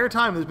this entire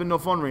time, there's been no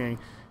phone ringing.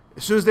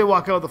 As soon as they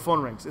walk out, the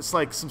phone rings. It's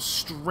like some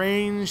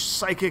strange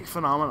psychic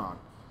phenomenon.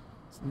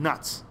 It's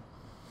nuts.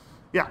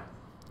 Yeah.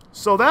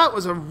 So that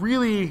was a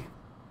really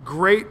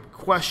great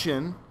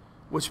question,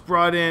 which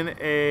brought in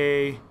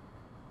a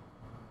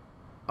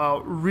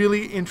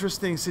really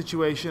interesting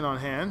situation on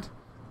hand,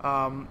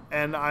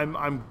 and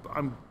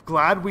I'm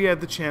glad we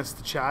had the chance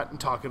to chat and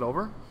talk it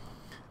over.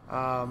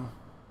 Yeah,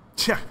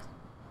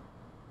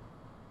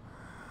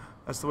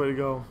 that's the way to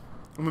go.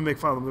 I'm gonna make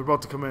fun of them. They're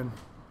about to come in.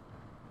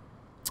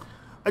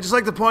 I'd just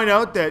like to point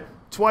out that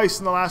twice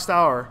in the last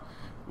hour,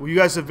 you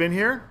guys have been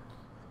here.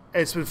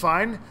 It's been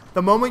fine.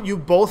 The moment you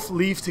both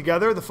leave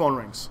together, the phone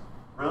rings.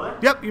 Really?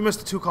 Yep, you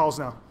missed 2 calls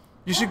now.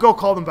 You should go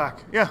call them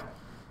back. Yeah.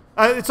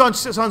 It's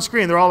on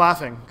screen. They're all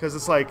laughing because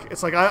it's like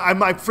I'm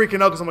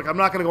freaking out because I'm like I'm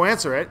not gonna go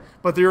answer it,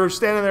 but they're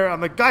standing there.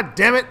 I'm like, God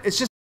damn it! It's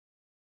just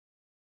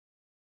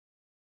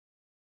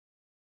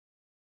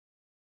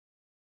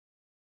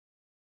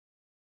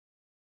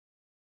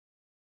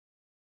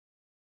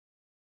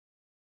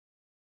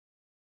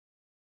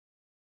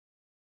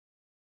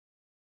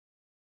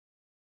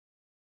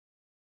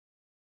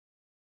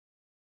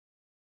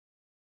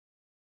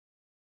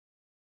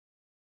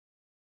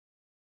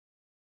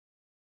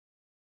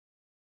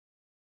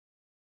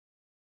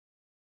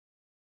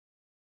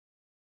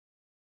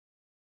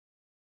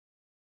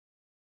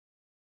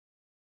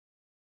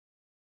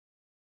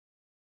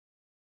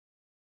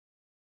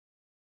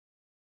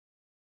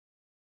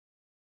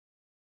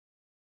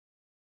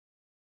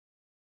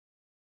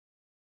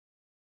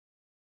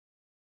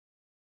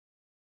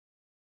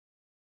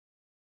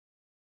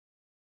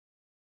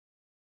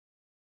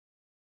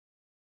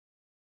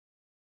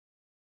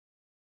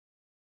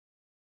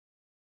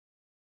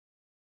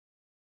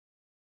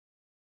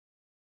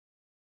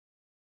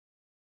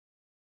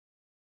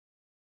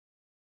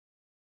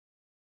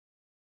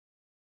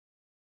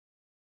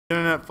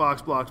Internet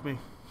Fox blocked me.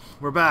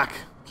 We're back.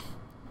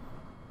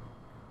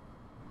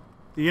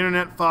 The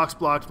Internet Fox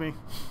blocked me.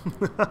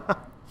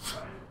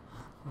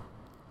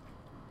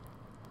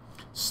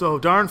 So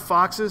darn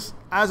foxes,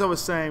 as I was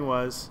saying,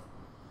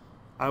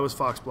 I was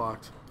Fox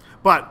blocked.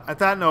 But at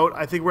that note,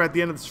 I think we're at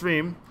the end of the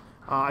stream.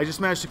 I just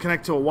managed to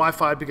connect to a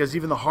Wi-Fi because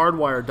even the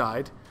hardwire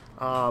died.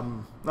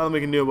 Nothing we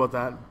can do about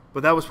that.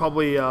 But that was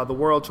probably the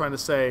world trying to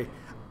say,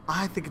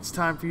 I think it's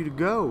time for you to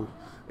go.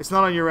 It's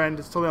not on your end.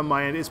 It's totally on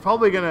my end. It's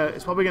probably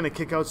gonna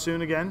kick out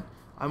soon again.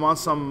 I'm on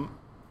some.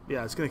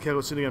 Yeah, it's gonna kick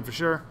out soon again for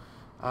sure.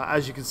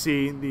 As you can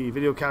see, the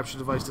video capture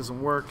device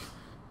doesn't work.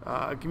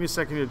 Give me a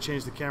second here to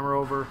change the camera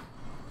over.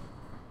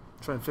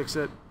 Try and fix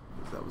it.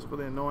 That was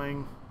really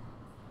annoying.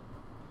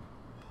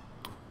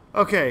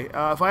 Okay,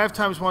 if I have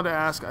time, I just wanted to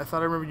ask. I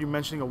thought I remember you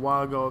mentioning a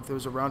while ago if there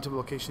was a roundtable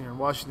location here in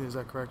Washington. Is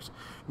that correct?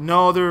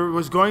 No, there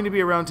was going to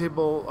be a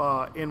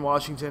roundtable in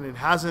Washington. It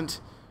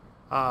hasn't.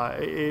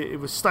 It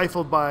was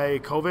stifled by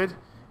COVID.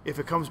 If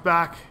it comes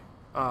back,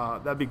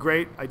 that'd be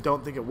great. I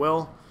don't think it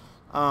will.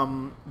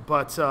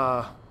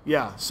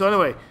 Yeah. So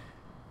anyway,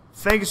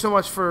 thank you so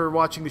much for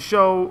watching the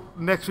show.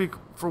 Next week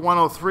for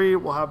 103,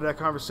 we'll have that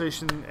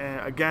conversation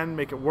again,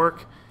 make it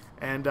work.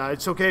 And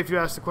it's okay if you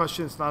ask the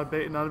question. It's not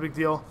a big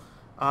deal.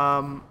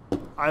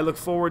 I look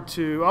forward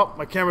to... Oh,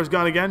 my camera's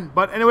gone again.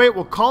 But anyway,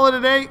 we'll call it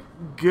a day.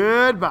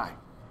 Goodbye.